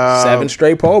be 7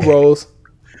 straight Pro Bowls.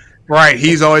 Right.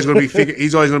 He's always going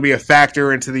to be a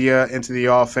factor into the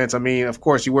offense. I mean, of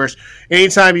course,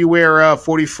 anytime you wear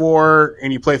 44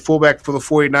 and you play fullback for the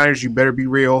 49ers, you better be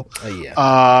real.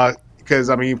 Because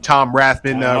I mean, Tom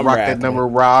Rathman rocked that number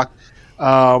rock.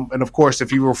 And of course,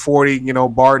 if you were 40,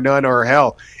 bar none, or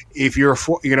hell, if you're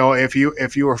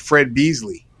if you were Fred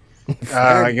Beasley,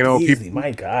 Beasley,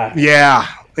 my God, yeah,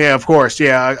 of course,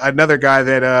 another guy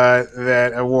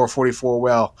that wore 44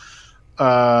 well.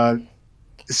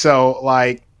 So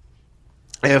like,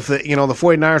 if the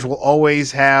 49ers will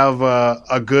always have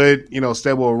a good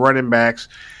stable of running backs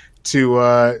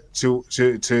to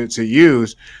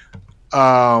use,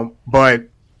 but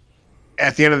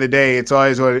at the end of the day, it's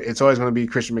always going to be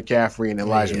Christian McCaffrey and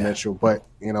Elijah Mitchell, but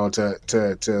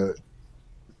to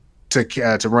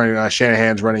run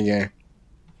Shanahan's running game.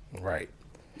 Right.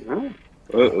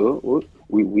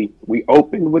 We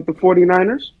opened with the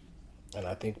 49ers, and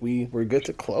I think we're good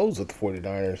to close with the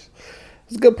 49ers.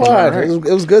 It's a good pod. Right.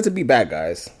 It was good to be back,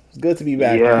 guys. It's good to be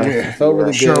back. Yeah, it felt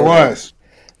really good. Sure was.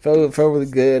 Felt really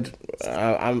good.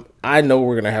 I know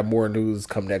we're gonna have more news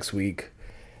come next week.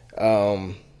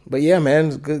 But yeah, man,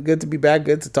 it's good to be back.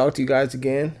 Good to talk to you guys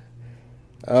again.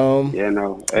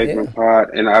 Excellent pod,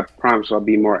 and I promise I'll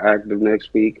be more active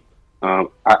next week.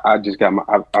 I just got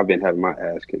I've been having my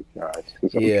ass kicked, guys.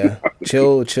 Yeah,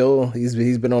 chill.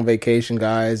 He's been on vacation,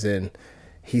 guys, and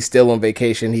he's still on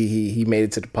vacation. He made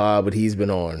it to the pod, but he's been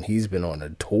on a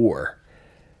tour.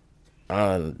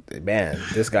 Man,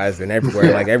 this guy's been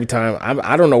everywhere. Like every time,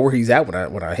 I don't know where he's at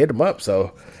when I hit him up.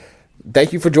 So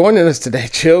thank you for joining us today,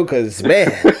 Chill. Because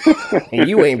man,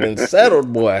 you ain't been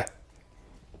settled, boy.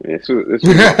 It's a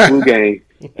flu game,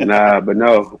 but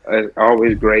no, it's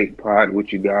always great pod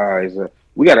with you guys.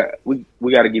 We gotta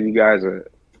give you guys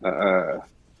a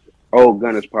old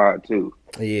Gunners pod too.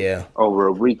 Yeah, over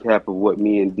a recap of what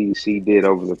me and DC did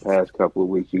over the past couple of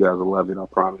weeks. You guys will love it, I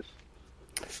promise.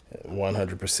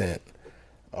 100%.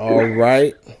 All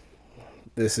right.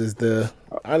 This is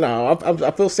I know.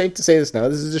 I feel safe to say this now.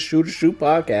 This is the Shooters Chute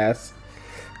podcast.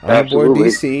 I'm boy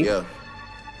DC. Yeah.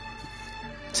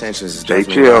 Tensions is Stay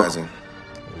definitely chill. rising.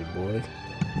 Hey, boy.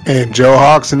 And Joe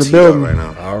Hawks in the building right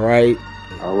now. All right,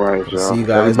 y'all. See you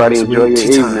guys Everybody next enjoy week.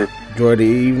 your evening. Enjoy the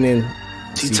evening.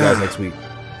 See you guys next week.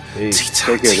 Peace.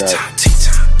 Take care, guys.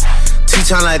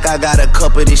 T-time like I got a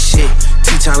cup of this shit.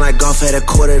 T-time like golf at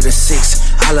 5:45.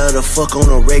 I love to fuck on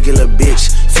a regular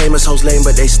bitch. Famous hoes lame,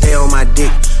 but they stay on my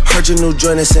dick. Heard your new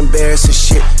joint is embarrassing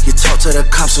shit. You talk to the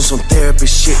cops on some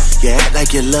therapist shit. You act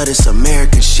like you love this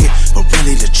American shit, but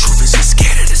really the truth is you're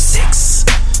scared of the 6.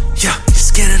 Yeah, you're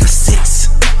scared of the 6.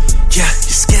 Yeah,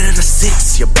 you're scared of the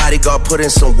 6. Your bodyguard put in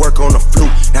some work on the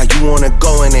flute. Now you wanna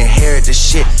go and inherit the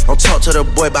shit. Don't talk to the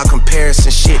boy about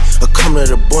comparison shit, or come to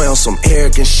the boy on some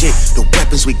arrogant shit. The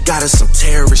weapons we got is some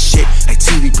terrorist shit. Like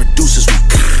TV producers,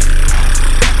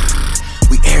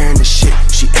 we airing the shit.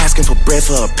 She asking for bread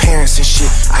for her parents and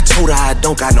shit. I told her I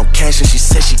don't got no cash and she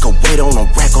said she could wait on a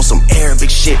rack on some Arabic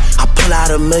shit. I pull out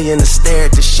 $1 million to stare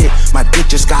at the shit. My dick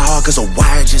just got hard cause a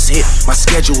wire just hit. My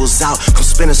schedule's out, come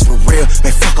spin us for real.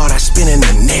 Man, fuck all that spinning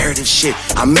the narrative shit.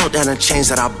 I melt down the chains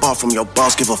that I bought from your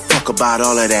boss. Give a fuck about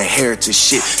all of that heritage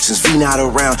shit. Since V not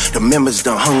around, the members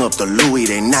done hung up the Louis.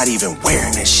 They not even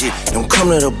wearing that shit. Don't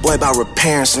come to the boy about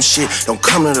repairing some shit. Don't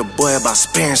come to the boy about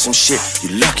sparing some shit.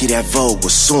 You lucky that Vogue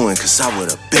was suing, cause I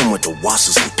would've been with the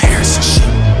Wassers in Paris and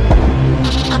shit.